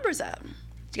get your numbers up.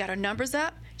 She got her numbers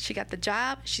up. She got the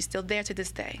job. She's still there to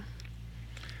this day.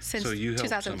 Since so you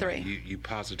 2003. You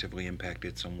positively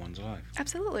impacted someone's life.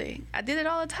 Absolutely. I did it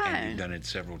all the time. And you've done it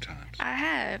several times. I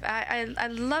have. I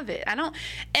love it.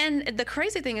 And the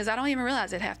crazy thing is I don't even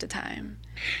realize it half the time.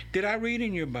 Did I read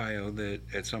in your bio that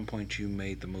at some point you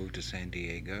made the move to San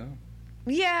Diego?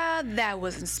 Yeah, that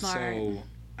wasn't smart. So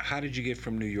how did you get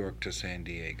from New York to San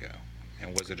Diego?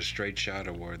 And was it a straight shot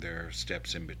or were there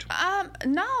steps in between?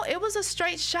 No, it was a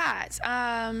straight shot.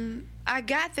 I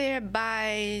got there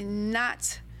by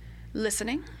not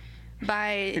listening,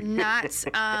 by not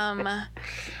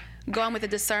going with the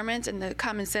discernment and the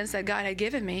common sense that God had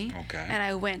given me. Okay. And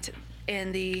I went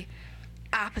in the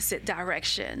opposite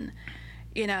direction,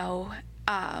 San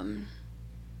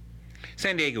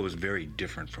Diego was very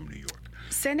different from New York.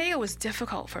 San Diego was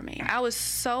difficult for me. I was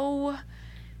so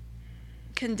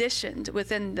conditioned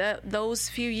within those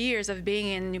few years of being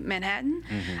in Manhattan.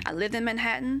 Mm-hmm. I lived in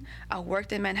Manhattan. I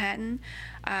worked in Manhattan.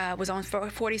 I was on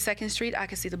 42nd Street. I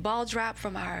could see the ball drop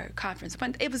from our conference.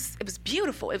 It was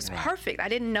beautiful. It was perfect. I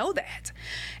didn't know that.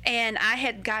 And I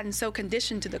had gotten so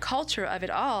conditioned to the culture of it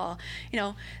all.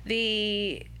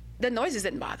 The noises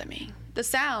didn't bother me. The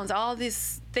sounds, all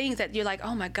these things that you're like,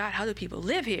 oh my God, how do people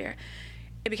live here?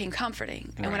 It became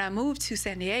comforting. Right. And when I moved to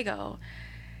San Diego,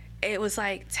 it was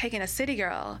like taking a city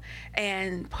girl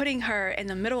and putting her in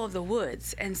the middle of the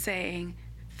woods and saying,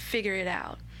 figure it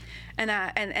out.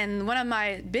 And one of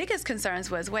my biggest concerns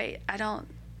was, wait,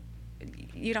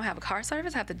 you don't have a car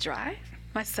service? I have to drive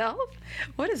myself?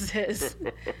 What is this?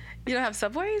 You don't have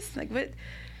subways? Like, what?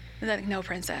 And they're like, no,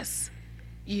 princess,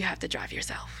 you have to drive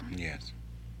yourself. Yes.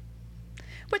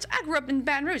 Which I grew up in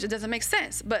Baton Rouge. It doesn't make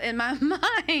sense. But in my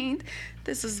mind,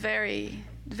 this is very,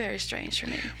 very strange for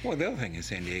me. Well, the other thing is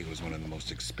San Diego is one of the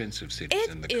most expensive cities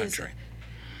in the country.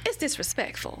 It's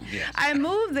disrespectful. Yes. I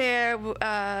moved there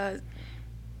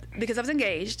because I was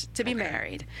engaged to be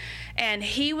married. And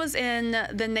he was in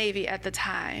the Navy at the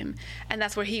time. And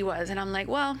that's where he was. And I'm like,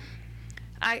 well,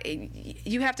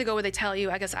 you have to go where they tell you.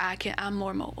 I guess I'm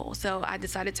more mobile. So I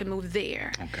decided to move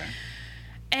there. Okay.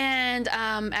 And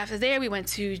after there, we went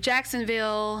to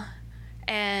Jacksonville.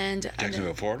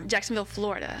 Florida? Jacksonville,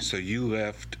 Florida. So you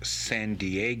left San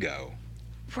Diego.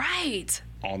 Right.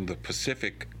 On the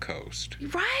Pacific coast.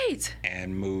 Right.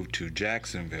 And moved to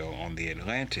Jacksonville on the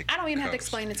Atlantic coast. I don't even have to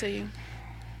explain it to you.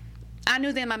 I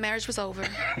knew then my marriage was over.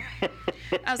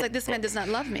 I was like, this man does not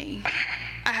love me.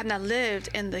 I have not lived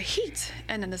in the heat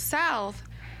and in the South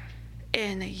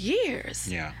in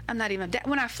years. Yeah. I'm not even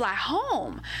when I fly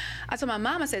home, I told my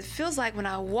mom, I said, it feels like when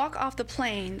I walk off the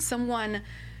plane, someone,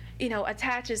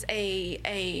 attaches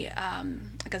a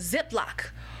like a Ziploc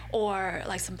or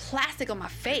like some plastic on my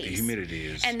face. The humidity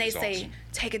is and they say, awesome.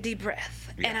 Take a deep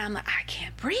breath. Yeah. And I'm like, I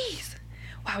can't breathe.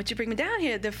 Why would you bring me down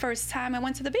here? The first time I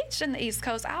went to the beach in the East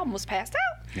Coast, I almost passed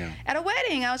out. Yeah. At a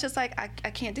wedding. I was just like, I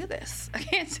can't do this. I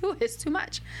can't do it. It's too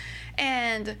much.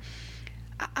 And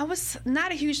I was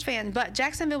not a huge fan, but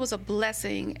Jacksonville was a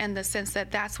blessing in the sense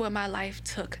that that's where my life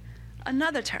took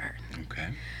another turn. Okay.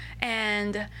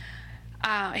 And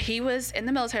he was in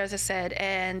the military, as I said,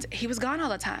 and he was gone all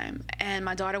the time. And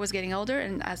my daughter was getting older,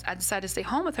 and I decided to stay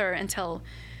home with her until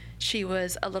she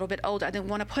was a little bit older. I didn't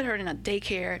want to put her in a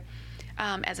daycare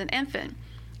as an infant.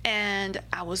 And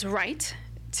I was right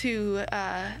to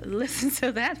listen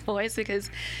to that voice because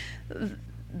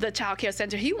the child care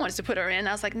center he wants to put her in,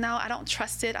 I was like, no, I don't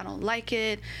trust it. I don't like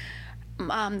it.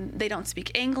 They don't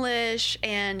speak English,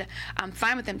 and I'm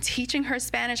fine with them teaching her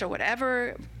Spanish or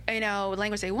whatever,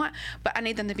 language they want, but I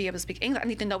need them to be able to speak English. I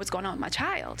need to know what's going on with my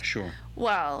child. Sure.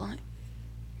 Well,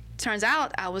 turns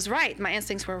out I was right. My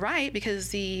instincts were right because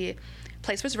the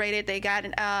place was raided. They got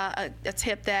a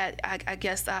tip that I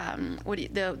guess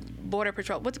the border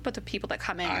patrol, what's the people that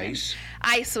come in?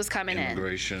 ICE was coming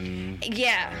Immigration. in.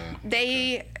 Yeah,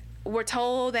 they were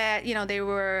told that they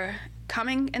were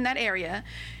coming in that area.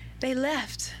 They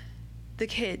left the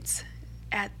kids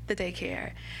at the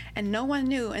daycare, and no one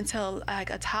knew until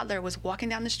a toddler was walking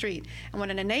down the street, and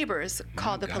one of the neighbors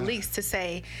called the police to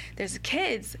say there's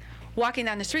kids walking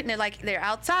down the street, and they're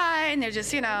outside, and they're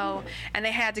just and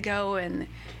they had to go and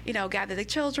gather the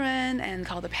children and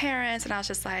call the parents, and I was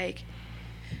just like,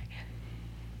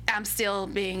 I'm still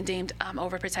being deemed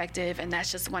overprotective, and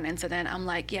that's just one incident. I'm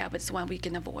like, yeah, but it's one we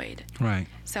can avoid. Right.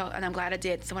 So, and I'm glad I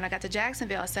did. So when I got to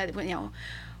Jacksonville, I said,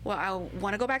 well, I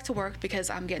want to go back to work because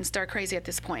I'm getting stir crazy at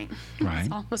this point. Right.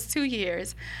 It's almost 2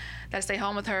 years that I stay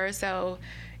home with her. So,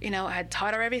 I had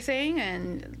taught her everything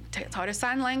and taught her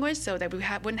sign language so that we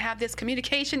wouldn't have this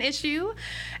communication issue,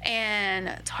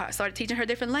 and started teaching her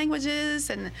different languages.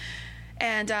 And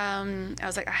I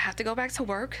was like, I have to go back to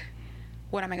work.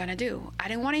 What am I going to do? I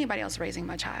didn't want anybody else raising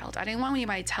my child. I didn't want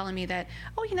anybody telling me that,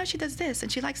 she does this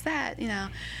and she likes that,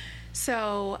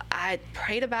 So I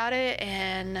prayed about it,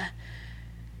 and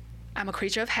I'm a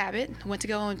creature of habit. Went to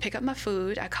go and pick up my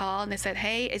food. I called, and they said,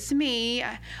 hey, it's me.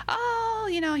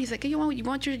 He's like, you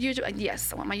want your usual?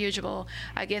 Yes, I want my usual.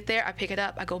 I get there, I pick it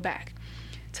up, I go back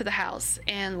to the house,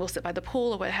 and we'll sit by the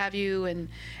pool or what have you and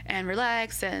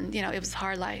relax, and it was a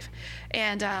hard life.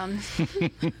 And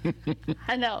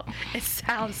I know it's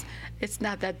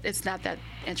not that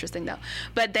interesting though,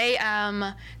 but they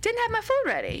didn't have my food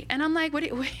ready, and I'm like, what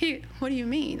do you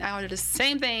mean? I ordered the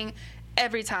same thing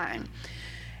every time.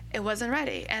 It wasn't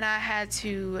ready, and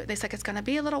they said it's gonna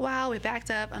be a little while. We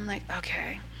backed up. I'm like,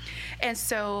 okay. And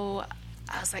so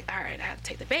I was like, all right, I have to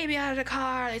take the baby out of the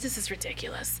car. This is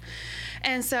ridiculous.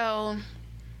 And so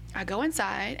I go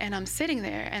inside, and I'm sitting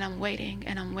there, and I'm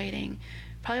waiting,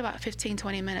 probably about 15,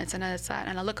 20 minutes, and I decide,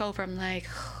 and I look over, I'm like,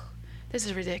 this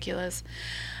is ridiculous.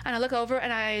 And I look over,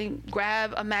 and I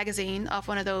grab a magazine off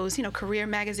one of those, career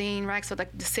magazine racks with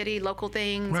the city, local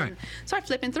things. Right. And start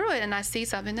flipping through it, and I see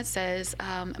something that says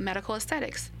medical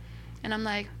aesthetics. And I'm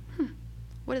like,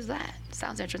 what is that?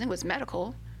 Sounds interesting. It was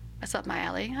medical. That's up my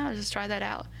alley. I'll just try that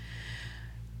out.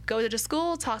 Go to the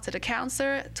school, talk to the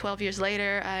counselor. 12 years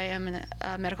later, I am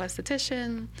a medical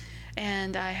esthetician,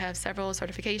 and I have several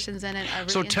certifications in it. I really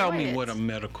So tell me enjoy it. what a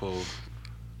medical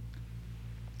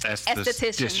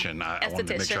esthetician. I want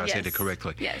to make sure I said it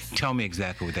correctly. Yes. Tell me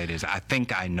exactly what that is. I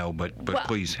think I know, but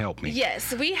please help me.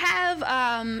 Yes, we have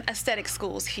aesthetic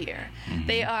schools here. Mm-hmm.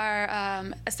 They are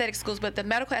aesthetic schools, but the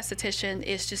medical esthetician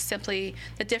is just simply,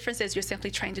 the difference is you're simply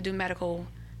trained to do medical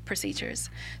procedures.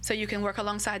 So you can work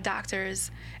alongside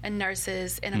doctors and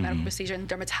nurses in a medical procedure, and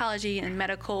dermatology and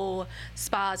medical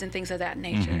spas and things of that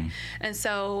nature. Mm-hmm. And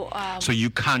so so you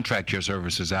contract your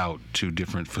services out to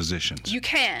different physicians? You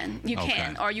can,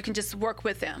 or you can just work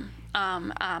with them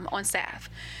on staff.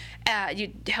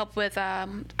 You help with,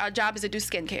 our job is to do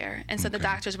skincare. And so the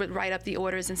doctors would write up the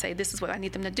orders and say, this is what I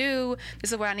need them to do.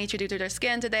 This is what I need you to do to their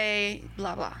skin today,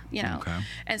 blah, blah, Okay.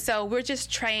 And so we're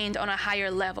just trained on a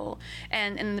higher level.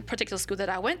 And in the particular school that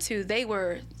I went to, they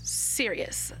were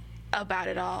serious about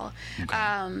it all.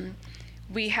 Okay.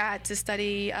 We had to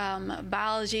study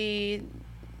biology,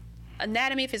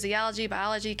 anatomy, physiology,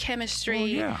 biology,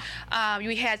 chemistry. Oh, yeah.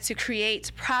 We had to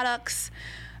create products.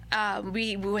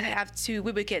 We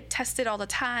would get tested all the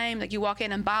time. Like you walk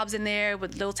in and Bob's in there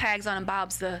with little tags on, and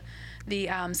Bob's the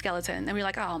skeleton, and we're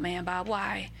like, oh man, Bob,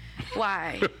 why?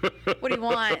 What do you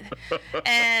want?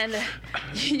 And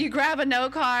you grab a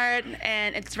note card,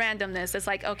 and it's randomness. It's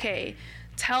like, okay,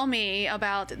 tell me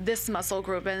about this muscle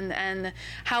group and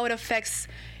how it affects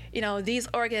these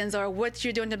organs, or what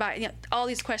you're doing to the body. All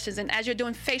these questions. And as you're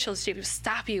doing facials, she would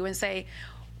stop you and say,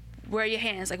 where are your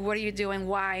hands? Like, what are you doing?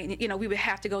 Why? We would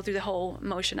have to go through the whole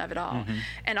motion of it all. Mm-hmm.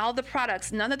 And all the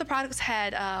products, none of the products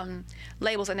had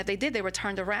labels. And if they did, they were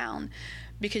turned around,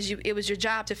 because it was your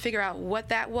job to figure out what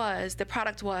that was, the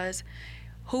product was,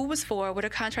 who it was for, what are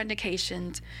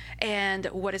contraindications, and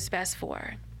what it's best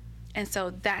for. And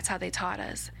so that's how they taught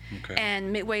us. Okay.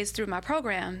 And midways through my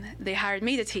program, they hired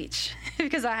me to teach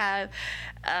because I have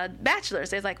a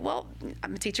bachelor's. They're like, well,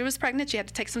 my teacher was pregnant. She had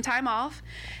to take some time off,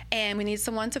 and we need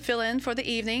someone to fill in for the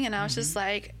evening. And I was just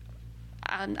like,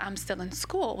 I'm still in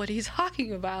school. What are you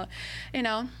talking about? You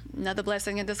know, another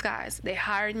blessing in disguise. They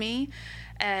hired me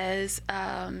as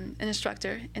an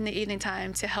instructor in the evening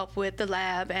time to help with the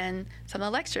lab and some of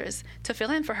the lectures to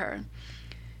fill in for her.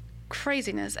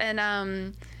 Craziness.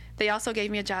 And they also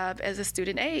gave me a job as a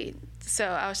student aide. So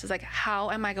I was just like,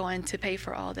 how am I going to pay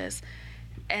for all this?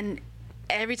 And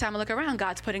every time I look around,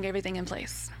 God's putting everything in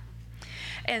place.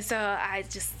 And so I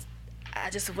just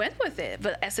went with it.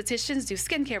 But estheticians do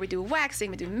skincare, we do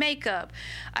waxing, we do makeup.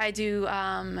 I do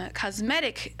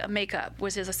cosmetic makeup,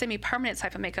 which is a semi-permanent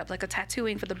type of makeup, like a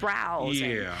tattooing for the brows.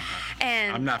 Yeah.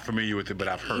 And I'm not familiar with it, but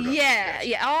I've heard of it. Yeah,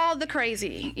 yeah, all the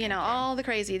crazy, all the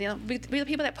crazy. We the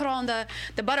people that put on the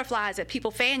butterflies that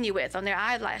people fan you with on their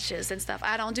eyelashes and stuff.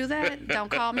 I don't do that. Don't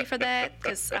call me for that,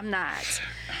 because I'm not.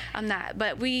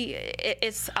 But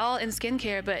it's all in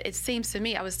skincare, but it seems to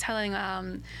me, I was telling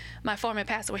my former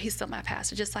pastor, well, he's still my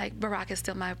pastor, just like Barack is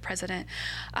still my president.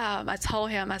 I told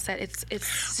him, I said,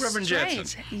 it's Reverend strange.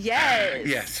 Jetson. Yes.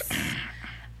 Yes.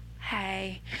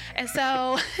 Hey. And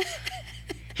so...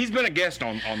 He's been a guest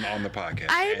on the podcast.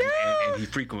 I know. And he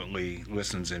frequently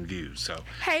listens and views. So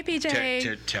hey,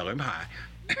 PJ. Tell him hi.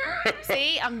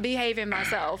 See, I'm behaving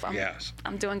myself. Yes.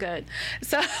 I'm doing good.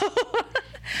 So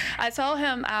I told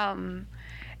him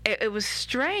it was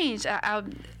strange.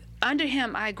 Under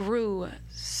him, I grew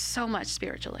so much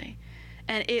spiritually.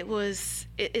 And it's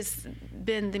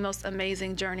been the most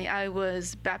amazing journey. I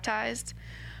was baptized.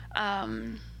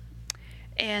 And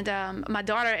my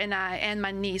daughter and I and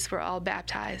my niece were all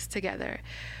baptized together.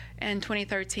 In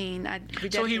 2013,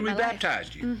 So he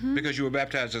rebaptized you because you were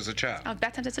baptized as a child. I was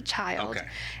baptized as a child. Okay.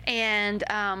 And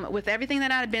with everything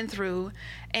that I'd been through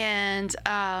and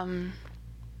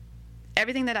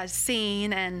everything that I'd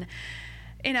seen and,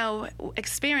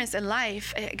 experienced in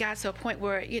life, it got to a point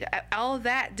where all of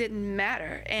that didn't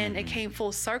matter. And it came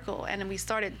full circle. And then we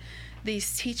started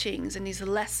these teachings and these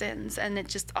lessons, and it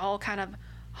just all kind of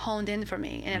honed in for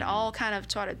me, and it all kind of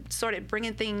started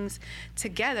bringing things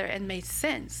together and made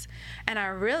sense. And I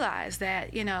realized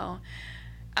that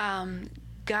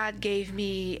God gave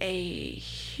me a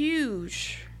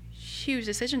huge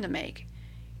decision to make.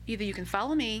 Either you can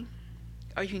follow me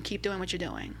or you can keep doing what you're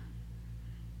doing.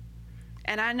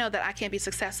 And I know that I can't be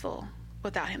successful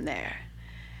without him there.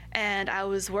 And I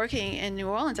was working in New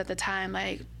Orleans at the time,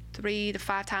 like 3 to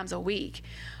 5 times a week,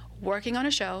 working on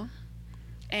a show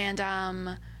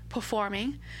and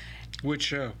performing. Which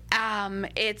show?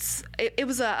 It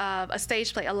was a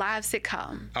stage play, a live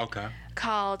sitcom. Okay.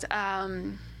 Called I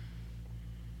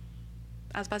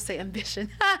was about to say Ambition.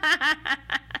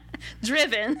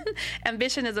 Driven.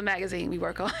 Ambition is a magazine we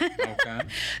work on. Okay.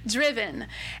 Driven,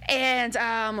 and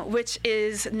which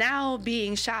is now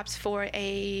being shopped for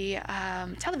a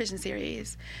television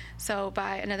series, so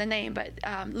by another name, but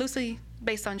loosely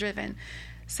based on Driven.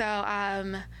 So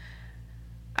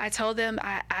I told them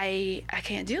I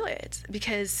can't do it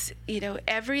because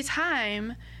every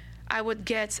time I would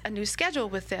get a new schedule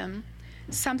with them,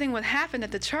 something would happen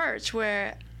at the church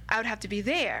where I would have to be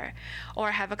there,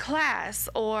 or have a class,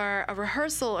 or a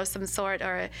rehearsal of some sort,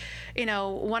 or,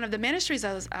 one of the ministries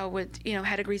I would,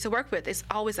 had agreed to work with. It's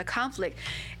always a conflict.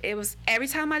 It was every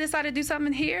time I decided to do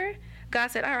something here,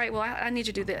 God said, all right, well, I need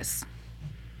you to do this.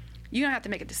 You don't have to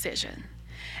make a decision.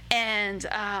 And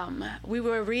we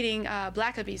were reading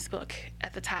Blackaby's book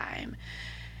at the time.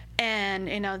 And,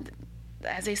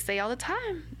 as they say all the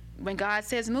time, when God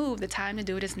says move, the time to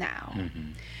do it is now. Mm-hmm.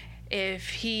 If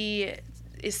he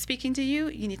is speaking to you,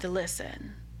 you need to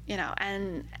listen,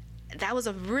 and that was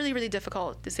a really, really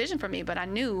difficult decision for me, but I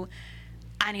knew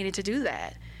I needed to do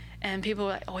that. And people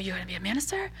were like, oh, you're going to be a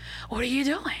minister? What are you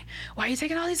doing? Why are you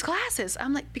taking all these classes?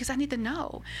 I'm like, because I need to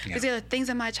know. Yeah. Because there are things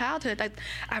in my childhood, like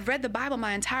I've read the Bible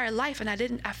my entire life, and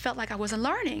I felt like I wasn't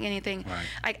learning anything. Right.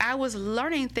 Like I was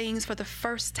learning things for the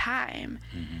first time,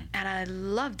 and I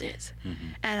loved it.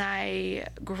 And I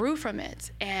grew from it,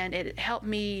 and it helped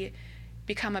me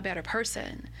become a better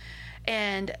person.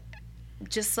 And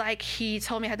just like he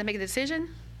told me I had to make a decision,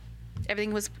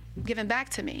 everything was given back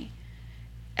to me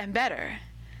and better.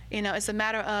 It's a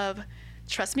matter of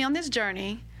trust me on this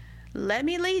journey, let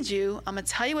me lead you, I'm gonna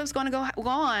tell you what's gonna go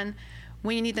on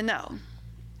when you need to know.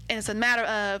 And it's a matter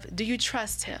of, do you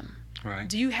trust him? Right.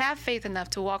 Do you have faith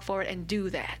enough to walk forward and do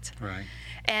that? Right.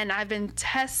 And I've been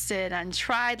tested and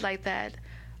tried like that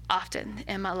often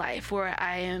in my life, where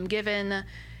I am given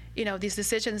these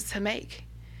decisions to make,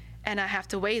 and I have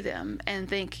to weigh them and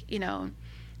think, do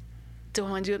I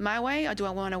want to do it my way, or do I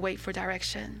want to wait for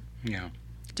direction? Yeah.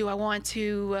 Do I want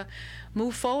to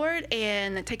move forward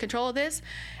and take control of this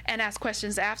and ask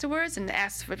questions afterwards and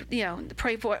ask for,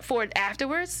 pray for it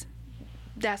afterwards?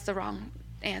 That's the wrong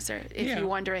answer, if Yeah, you're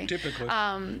wondering. typically.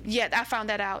 Yeah, I found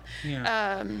that out.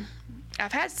 Yeah.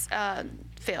 I've had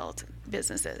failed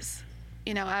businesses.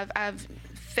 You know, I've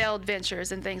failed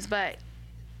ventures and things, but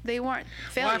they weren't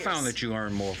failures. Well, I found that you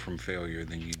learn more from failure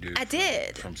than you do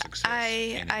from success.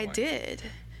 I did.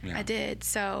 Yeah. I did.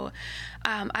 So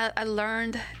I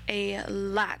learned a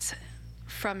lot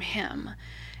from him.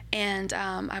 And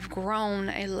I've grown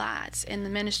a lot in the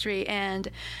ministry. And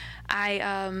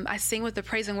I sing with the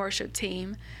praise and worship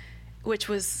team, which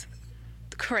was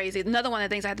crazy. Another one of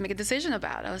the things I had to make a decision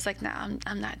about. I was like, no,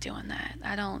 I'm not doing that.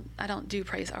 I don't do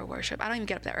praise or worship. I don't even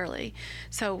get up that early.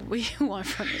 So what do you want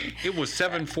from me? It was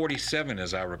 7:47,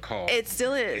 as I recall. It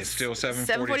still is. It's still 7:47.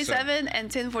 7:47 and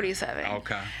 10:47.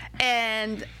 Okay.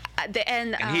 And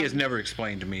And he has never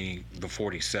explained to me the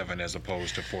 47 as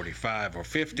opposed to 45 or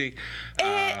 50.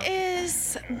 It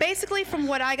is basically, from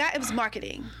what I got, it was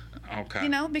marketing. Okay. You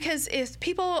know, because if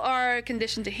people are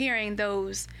conditioned to hearing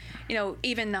those, you know,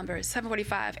 even numbers,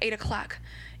 7:45, 8 o'clock,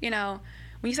 you know,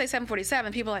 when you say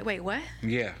 7:47, people are like, wait, what?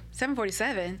 Yeah.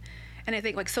 7:47? And they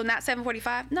think, like, so not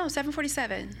 7:45? No,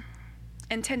 7:47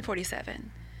 and 10:47.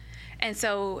 And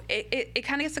so it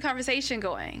kind of gets the conversation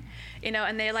going, you know,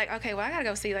 and they're like, okay, well, I got to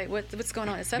go see, like, what's going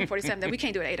on at 7:47 that we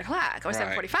can't do at 8 o'clock or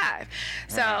 7:45.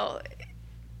 So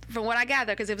from what I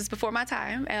gather, because it was before my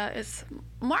time, it's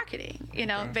marketing, you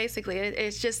know, basically.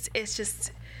 It's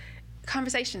just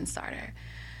conversation starter.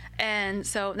 And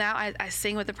so now I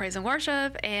sing with the praise and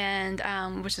worship, and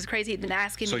which is crazy. He'd been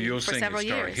asking me for several years. So you'll sing at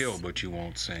Star Hill, but you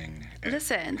won't sing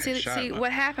Listen, see,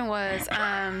 what happened was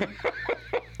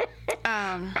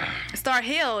Star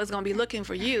Hill is going to be looking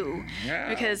for you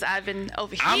because I've been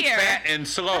over here. I'm fat and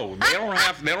slow. They don't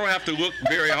have to look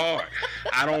very hard.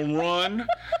 I don't run.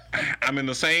 I'm in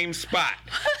the same spot.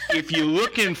 If you're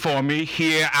looking for me,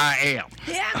 here I am.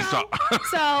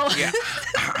 So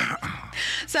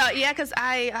yeah, because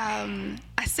I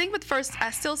sing with first.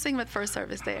 I still sing with first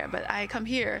service there, but I come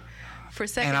here for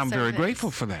second. And I'm service. very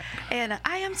grateful for that. And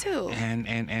I am too. And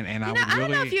I would I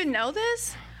don't know really. if you know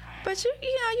this, but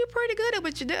you're pretty good at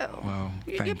what you do. Well,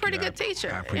 you're a pretty good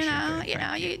teacher. I appreciate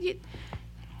that. You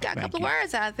got a couple of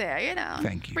words out there. You know.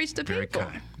 Thank you. Reach the Very people.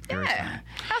 kind. Very Yeah. kind.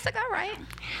 I was like, all right.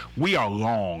 We are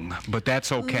long, but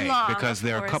that's okay because of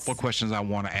there are a course. couple of questions I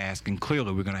want to ask, and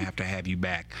clearly we're going to have you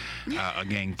back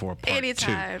again for a part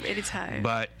two. Anytime.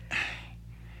 But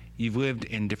you've lived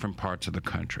in different parts of the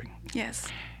country. Yes.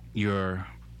 You're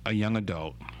a young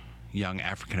adult, young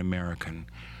African American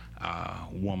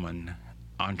woman,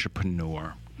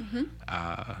 entrepreneur. Mm-hmm.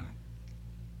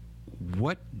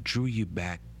 What drew you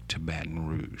back to Baton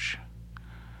Rouge?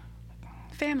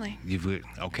 Family.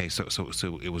 Okay, so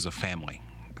it was a family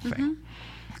thing. Mm-hmm.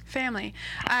 Family.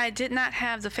 I did not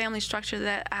have the family structure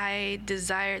that I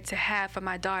desired to have for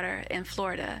my daughter in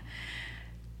Florida.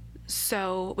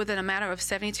 So within a matter of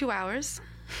 72 hours,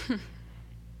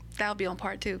 that'll be on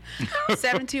part 2.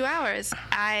 72 hours,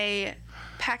 I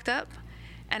packed up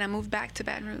and I moved back to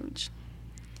Baton Rouge.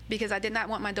 Because I did not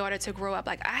want my daughter to grow up.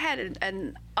 Like, I had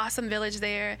an awesome village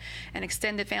there, an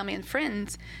extended family and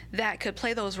friends that could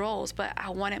play those roles, but I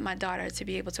wanted my daughter to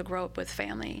be able to grow up with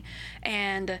family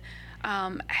and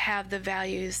have the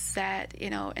values that, you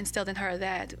know, instilled in her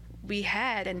that we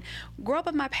had, and grow up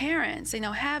with my parents, you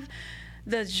know, have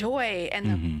the joy and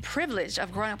the privilege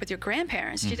of growing up with your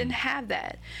grandparents. She didn't have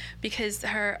that because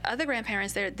her other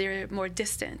grandparents, they're more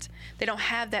distant. They don't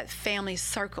have that family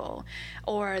circle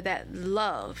or that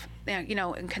love, you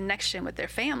know, in connection with their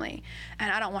family.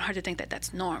 And I don't want her to think that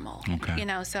that's normal. Okay. You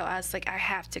know, so I was like, I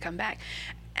have to come back.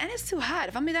 And it's too hot.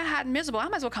 If I'm that hot and miserable, I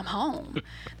might as well come home.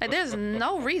 Like, there's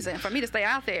no reason for me to stay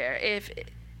out there if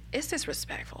it's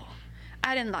disrespectful.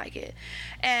 I didn't like it.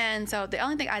 And so the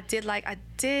only thing I did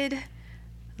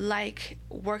like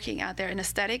working out there in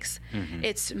aesthetics.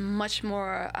 It's much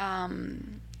more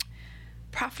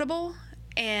profitable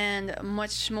and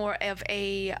much more of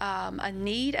a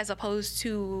need as opposed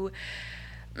to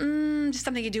just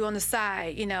something you do on the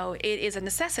side. You know, it is a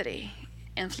necessity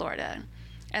in Florida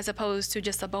as opposed to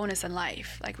just a bonus in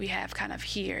life like we have kind of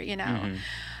here, you know.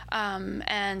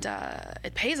 And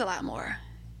it pays a lot more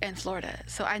in Florida.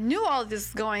 So I knew all of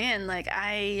this going in. Like,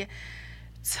 I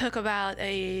took about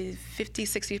a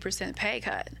 50-60% pay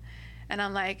cut, and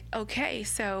I'm like, okay,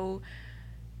 so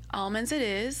almonds it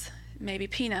is, maybe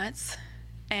peanuts,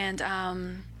 and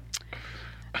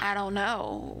I don't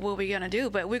know what we're gonna do,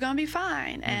 but we're gonna be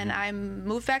fine. And I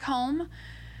moved back home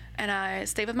And I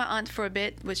stayed with my aunt for a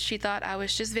bit, which she thought I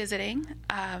was just visiting.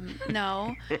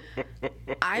 No,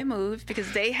 I moved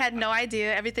because they had no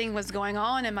idea everything was going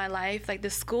on in my life. Like the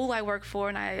school I worked for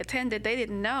and I attended, they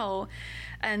didn't know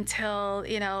until,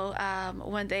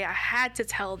 one day I had to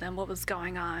tell them what was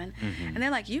going on. And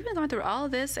they're like, you've been going through all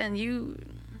of this and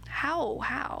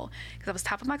how? Because I was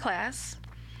top of my class.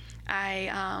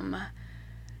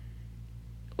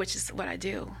 Which is what I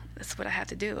do. That's what I have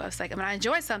to do. I was like, when I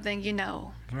enjoy something,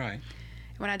 Right.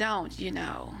 When I don't,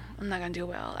 I'm not going to do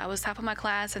well. I was top of my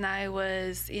class, and I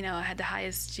was, I had the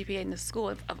highest GPA in the school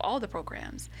of all the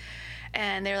programs.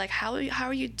 And they're like, how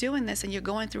are you doing this? And you're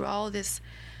going through all this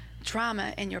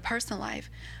drama in your personal life.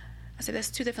 I said,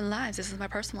 that's two different lives. This is my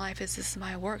personal life. This is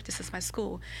my work. This is my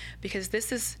school. Because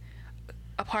this is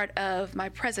a part of my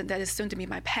present that is soon to be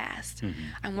my past.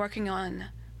 I'm working on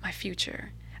my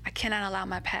future. I cannot allow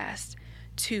my past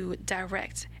to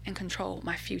direct and control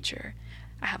my future.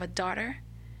 I have a daughter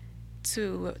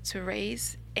to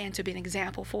raise and to be an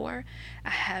example for. I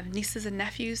have nieces and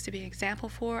nephews to be an example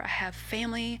for. I have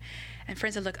family and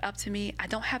friends that look up to me. I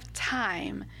don't have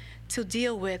time to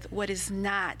deal with what is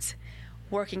not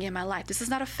working in my life. This is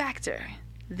not a factor.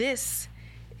 This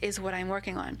is what I'm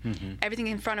working on. Everything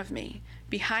in front of me.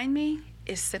 Behind me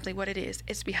is simply what it is.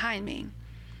 It's behind me.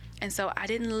 And so I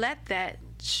didn't let that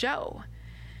show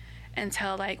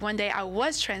until one day I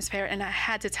was transparent and I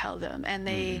had to tell them. And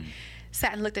they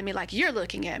sat and looked at me like, you're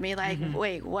looking at me like,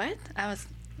 wait, what? I was,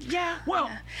 yeah. Well,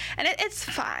 yeah. And it's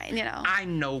fine, I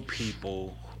know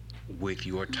people with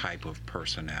your type of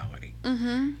personality.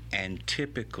 And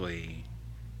typically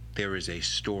there is a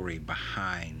story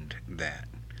behind that.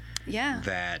 Yeah.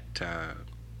 That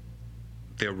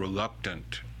they're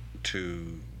reluctant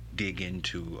to dig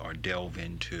into or delve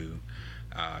into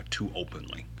too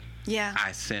openly. Yeah.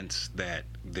 I sense that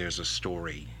there's a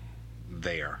story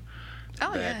there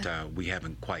that we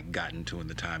haven't quite gotten to in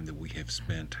the time that we have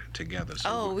spent together.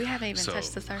 So we haven't even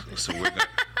touched the surface. So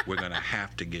we're gonna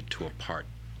have to get to a part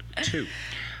 2.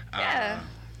 Yeah.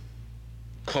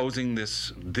 Closing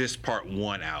this part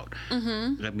 1 out,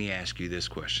 let me ask you this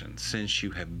question. Since you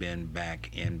have been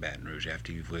back in Baton Rouge,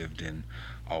 after you've lived in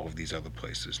all of these other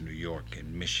places, New York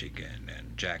and Michigan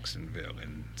and Jacksonville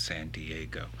and San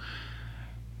Diego,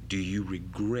 do you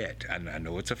regret, I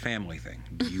know it's a family thing,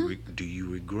 do you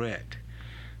regret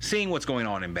seeing what's going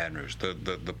on in Baton Rouge,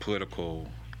 the political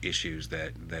issues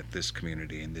that this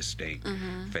community and this state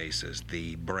faces,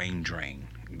 the brain drain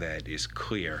that is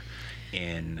clear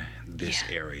in this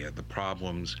area, the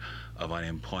problems of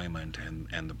unemployment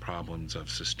and the problems of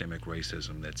systemic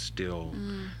racism that still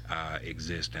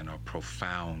exist and are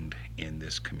profound in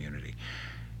this community?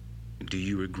 Do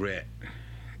you regret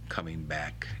coming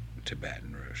back to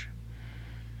Baton Rouge?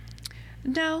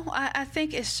 No, I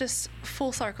think it's just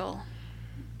full circle.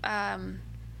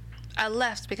 I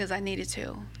left because I needed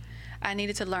to. I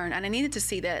needed to learn, and I needed to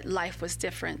see that life was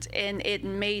different, and it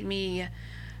made me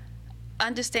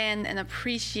understand and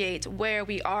appreciate where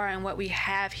we are and what we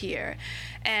have here,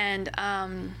 and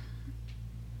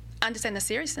understand the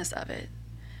seriousness of it.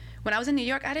 When I was in New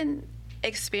York, I didn't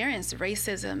experience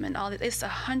racism and all that. It's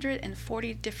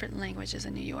 140 different languages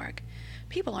in New York.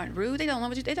 People aren't rude. They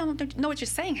don't know what you're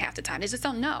saying half the time. They just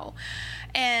don't know.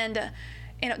 And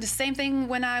the same thing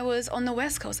when I was on the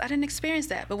West Coast. I didn't experience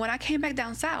that. But when I came back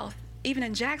down south, even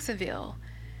in Jacksonville,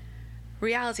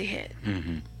 reality hit.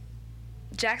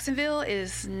 Jacksonville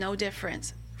is no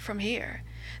different from here.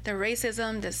 The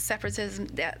racism, the separatism,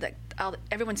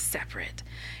 everyone's separate.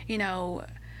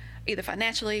 Either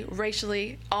financially,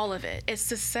 racially, all of it. It's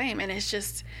the same. And it's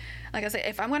just, like I said,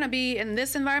 if I'm going to be in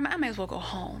this environment, I may as well go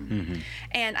home.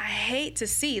 And I hate to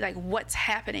see what's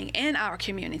happening in our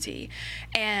community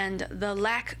and the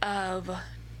lack of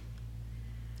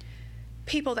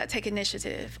people that take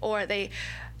initiative, or I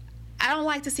don't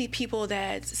like to see people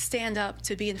that stand up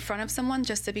to be in front of someone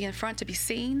just to be in front, to be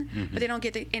seen, but they don't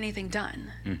get anything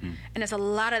done. And there's a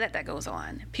lot of that goes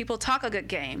on. People talk a good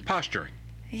game. Posturing.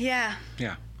 Yeah.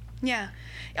 Yeah. Yeah.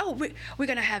 Oh, we're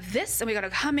going to have this, and we're going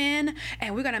to come in,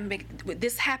 and we're going to make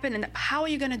this happen. And how are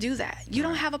you going to do that? You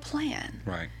don't have a plan.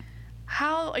 Right.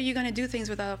 How are you going to do things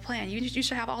without a plan? You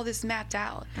should have all this mapped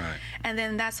out. Right. And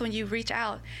then that's when you reach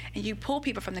out and you pull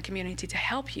people from the community to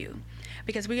help you,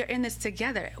 because we are in this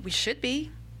together. We should be.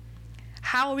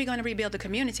 How are we going to rebuild the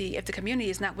community if the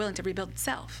community is not willing to rebuild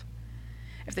itself?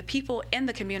 If the people in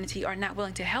the community are not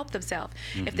willing to help themselves,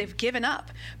 if they've given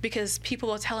up because people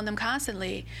are telling them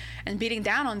constantly and beating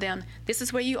down on them, this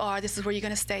is where you are, this is where you're going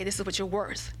to stay, this is what you're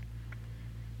worth.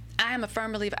 I am a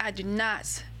firm believer. I do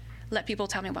not let people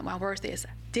tell me what my worth is.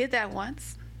 Did that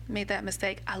once, made that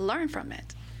mistake. I learned from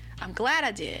it. I'm glad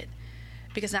I did,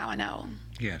 because now I know.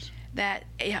 Yes. That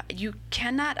you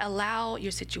cannot allow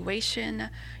your situation,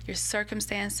 your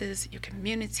circumstances, your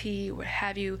community, what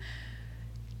have you,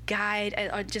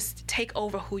 guide or just take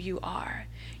over who you are.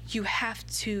 You have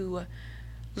to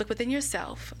look within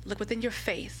yourself, look within your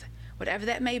faith, whatever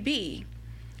that may be,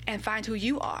 and find who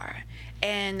you are.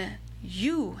 And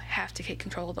you have to take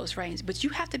control of those reins, but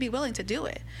you have to be willing to do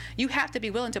it. You have to be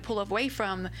willing to pull away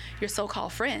from your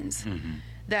so-called friends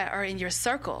that are in your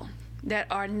circle, that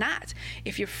are not.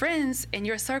 If your friends in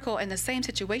your circle in the same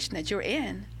situation that you're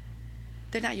in,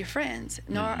 they're not your friends,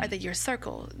 nor are they your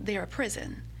circle. They're a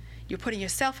prison. You're putting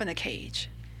yourself in a cage.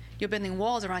 You're building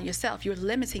walls around yourself. You're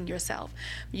limiting yourself.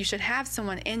 You should have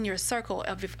someone in your circle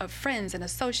of friends and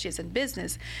associates and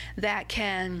business that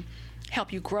can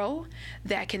help you grow,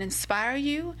 that can inspire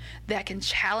you, that can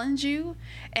challenge you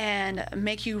and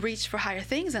make you reach for higher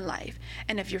things in life.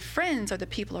 And if your friends or the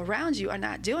people around you are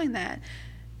not doing that,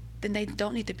 then they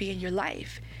don't need to be in your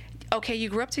life. Okay, you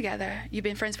grew up together. You've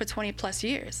been friends for 20 plus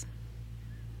years.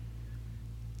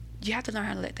 You have to learn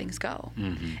how to let things go.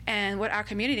 And what our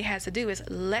community has to do is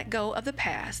let go of the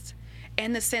past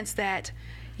in the sense that,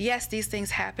 yes, these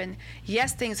things happen.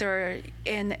 Yes, things are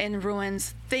in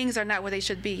ruins. Things are not where they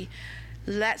should be.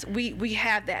 We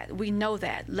have that. We know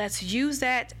that. Let's use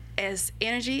that as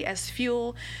energy, as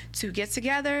fuel to get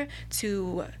together,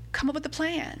 to come up with a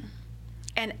plan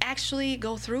and actually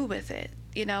go through with it.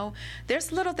 You know,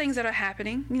 there's little things that are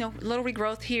happening, you know, little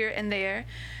regrowth here and there.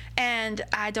 And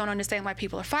I don't understand why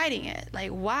people are fighting it. Like,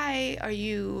 why are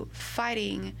you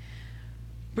fighting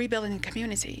rebuilding the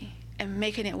community and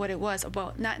making it what it was?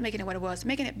 Well, not making it what it was,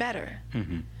 making it better.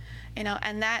 You know,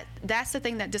 and that's the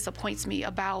thing that disappoints me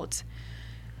about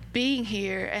being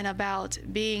here and about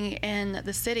being in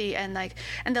the city, and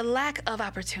the lack of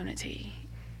opportunity,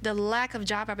 the lack of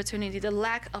job opportunity, the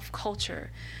lack of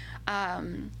culture.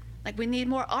 Like, we need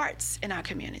more arts in our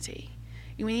community.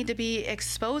 We need to be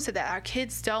exposed to that. Our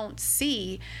kids don't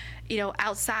see, you know,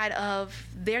 outside of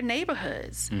their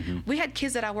neighborhoods. We had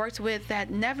kids that I worked with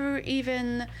that never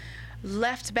even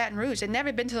left Baton Rouge. They'd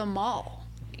never been to the mall.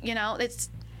 You know, it's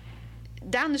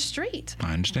down the street.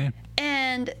 I understand.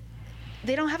 And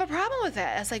they don't have a problem with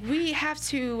that. It's like, we have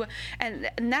to,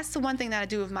 and that's the one thing that I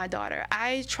do with my daughter.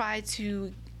 I try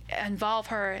to involve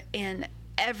her in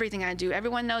everything I do.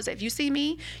 Everyone knows that if you see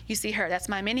me, you see her. That's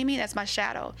my mini-me, that's my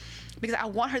shadow. Because I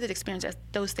want her to experience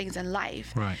those things in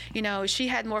life. Right. You know, she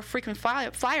had more frequent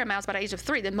flyer miles by the age of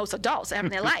 3 than most adults have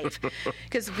in their life.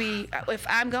 Because if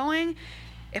I'm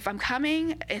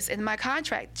coming, it's in my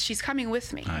contract. She's coming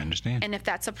with me. I understand. And if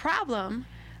that's a problem,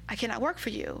 I cannot work for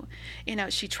you. You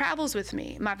know, she travels with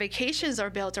me. My vacations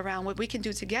are built around what we can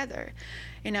do together.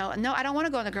 You know, no, I don't want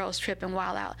to go on a girls' trip and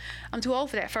wild out. I'm too old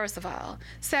for that, first of all.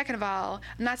 Second of all,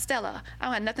 I'm not Stella. I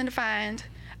don't have nothing to find.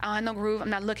 I don't have no groove. I'm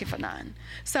not looking for none.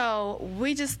 So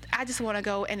I just want to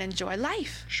go and enjoy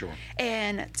life. Sure.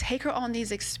 And take her on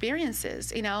these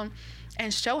experiences, you know,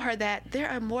 and show her that there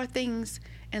are more things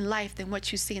in life than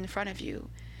what you see in front of you.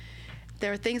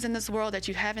 There are things in this world that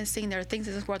you haven't seen. There are things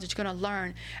in this world that you're going to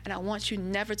learn. And I want you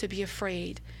never to be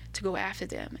afraid to go after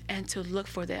them and to look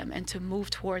for them and to move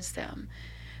towards them.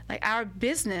 Like, our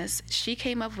business, she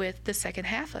came up with the second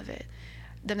half of it.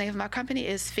 The name of my company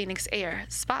is Phoenix Air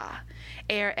Spa.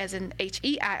 Air as in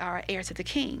H-E-I-R, heir to the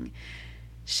king.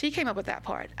 She came up with that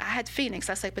part. I had Phoenix.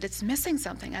 I was like, but it's missing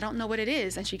something. I don't know what it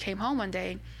is. And she came home one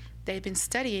day. They'd been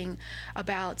studying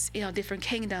about, you know, different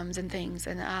kingdoms and things,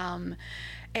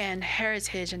 and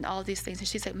heritage and all these things. And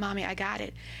she said, Mommy, I got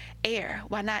it. Air.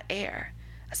 Why not air?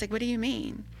 I was like, what do you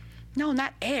mean? No,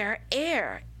 not air.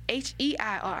 Air.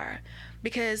 H-E-I-R.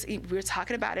 Because we were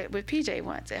talking about it with PJ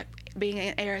once, being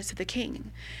an heir to the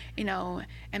king, you know,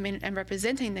 and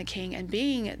representing the king and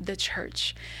being the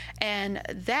church. And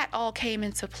that all came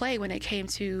into play when it came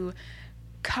to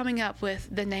coming up with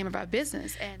the name of our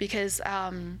business. And because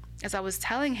as I was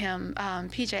telling him,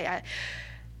 PJ,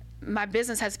 my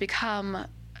business has become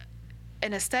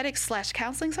an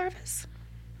aesthetic/counseling service.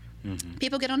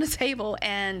 People get on the table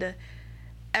and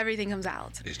everything comes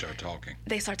out. They start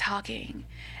talking.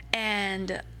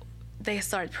 And they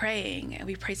start praying, and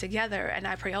we pray together, and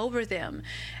I pray over them.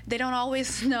 They don't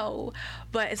always know,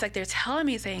 but it's like they're telling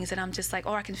me things, and I'm just like,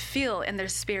 I can feel in their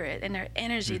spirit and their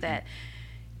energy that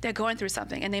they're going through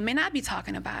something, and they may not be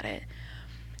talking about it.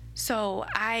 So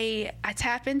I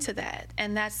tap into that,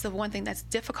 and that's the one thing that's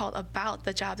difficult about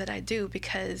the job that I do,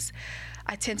 because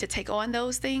I tend to take on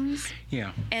those things.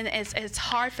 Yeah. And it's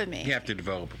hard for me. You have to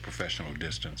develop a professional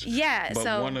distance. Yeah.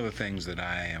 But one of the things that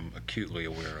I am acutely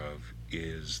aware of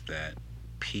is that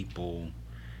people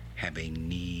have a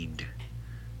need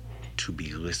to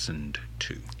be listened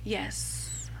to.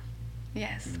 Yes.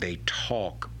 Yes. They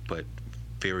talk, but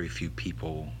very few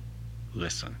people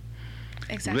listen.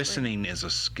 Exactly. Listening is a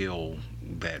skill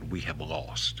that we have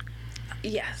lost.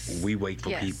 Yes. We wait for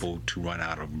Yes. people to run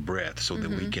out of breath so that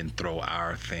we can throw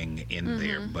our thing in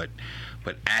there. But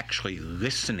actually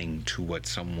listening to what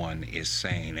someone is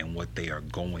saying and what they are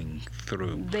going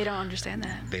through, They don't understand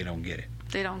that. they don't get it.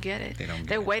 They don't get it. They don't get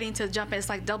They're it. waiting to jump in. It's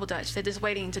like double dutch. They're just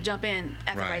waiting to jump in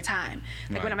at the Right. right time.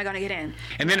 Like, Right. when am I going to get in?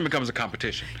 And then it becomes a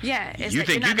competition. Yeah. It's You like,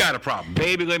 think you're you not- got a problem.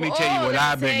 Baby, let me tell you what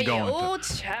I've been going Oh,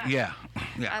 through. child. Yeah. I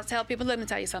Yeah. tell people, let me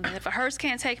tell you something. If a hearse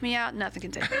can't take me out, nothing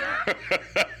can take me out.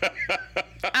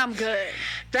 I'm good.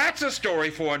 That's a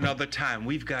story for another time.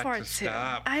 We've got Part to two.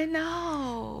 stop. I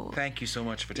know. Thank you so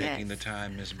much for taking the Yes.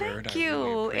 time, Ms. Bird. Thank I you.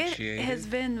 really appreciate It has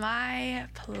been my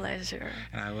pleasure.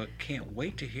 And I can't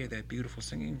wait to hear that beautiful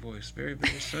singing voice very,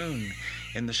 very soon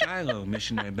in the Shiloh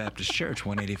Missionary Baptist Church,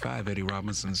 185 Eddie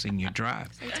Robinson Senior Drive.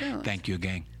 Stay tuned. Thank you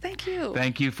again. Thank you.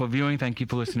 Thank you for viewing. Thank you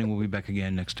for listening. We'll be back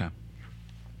again next time.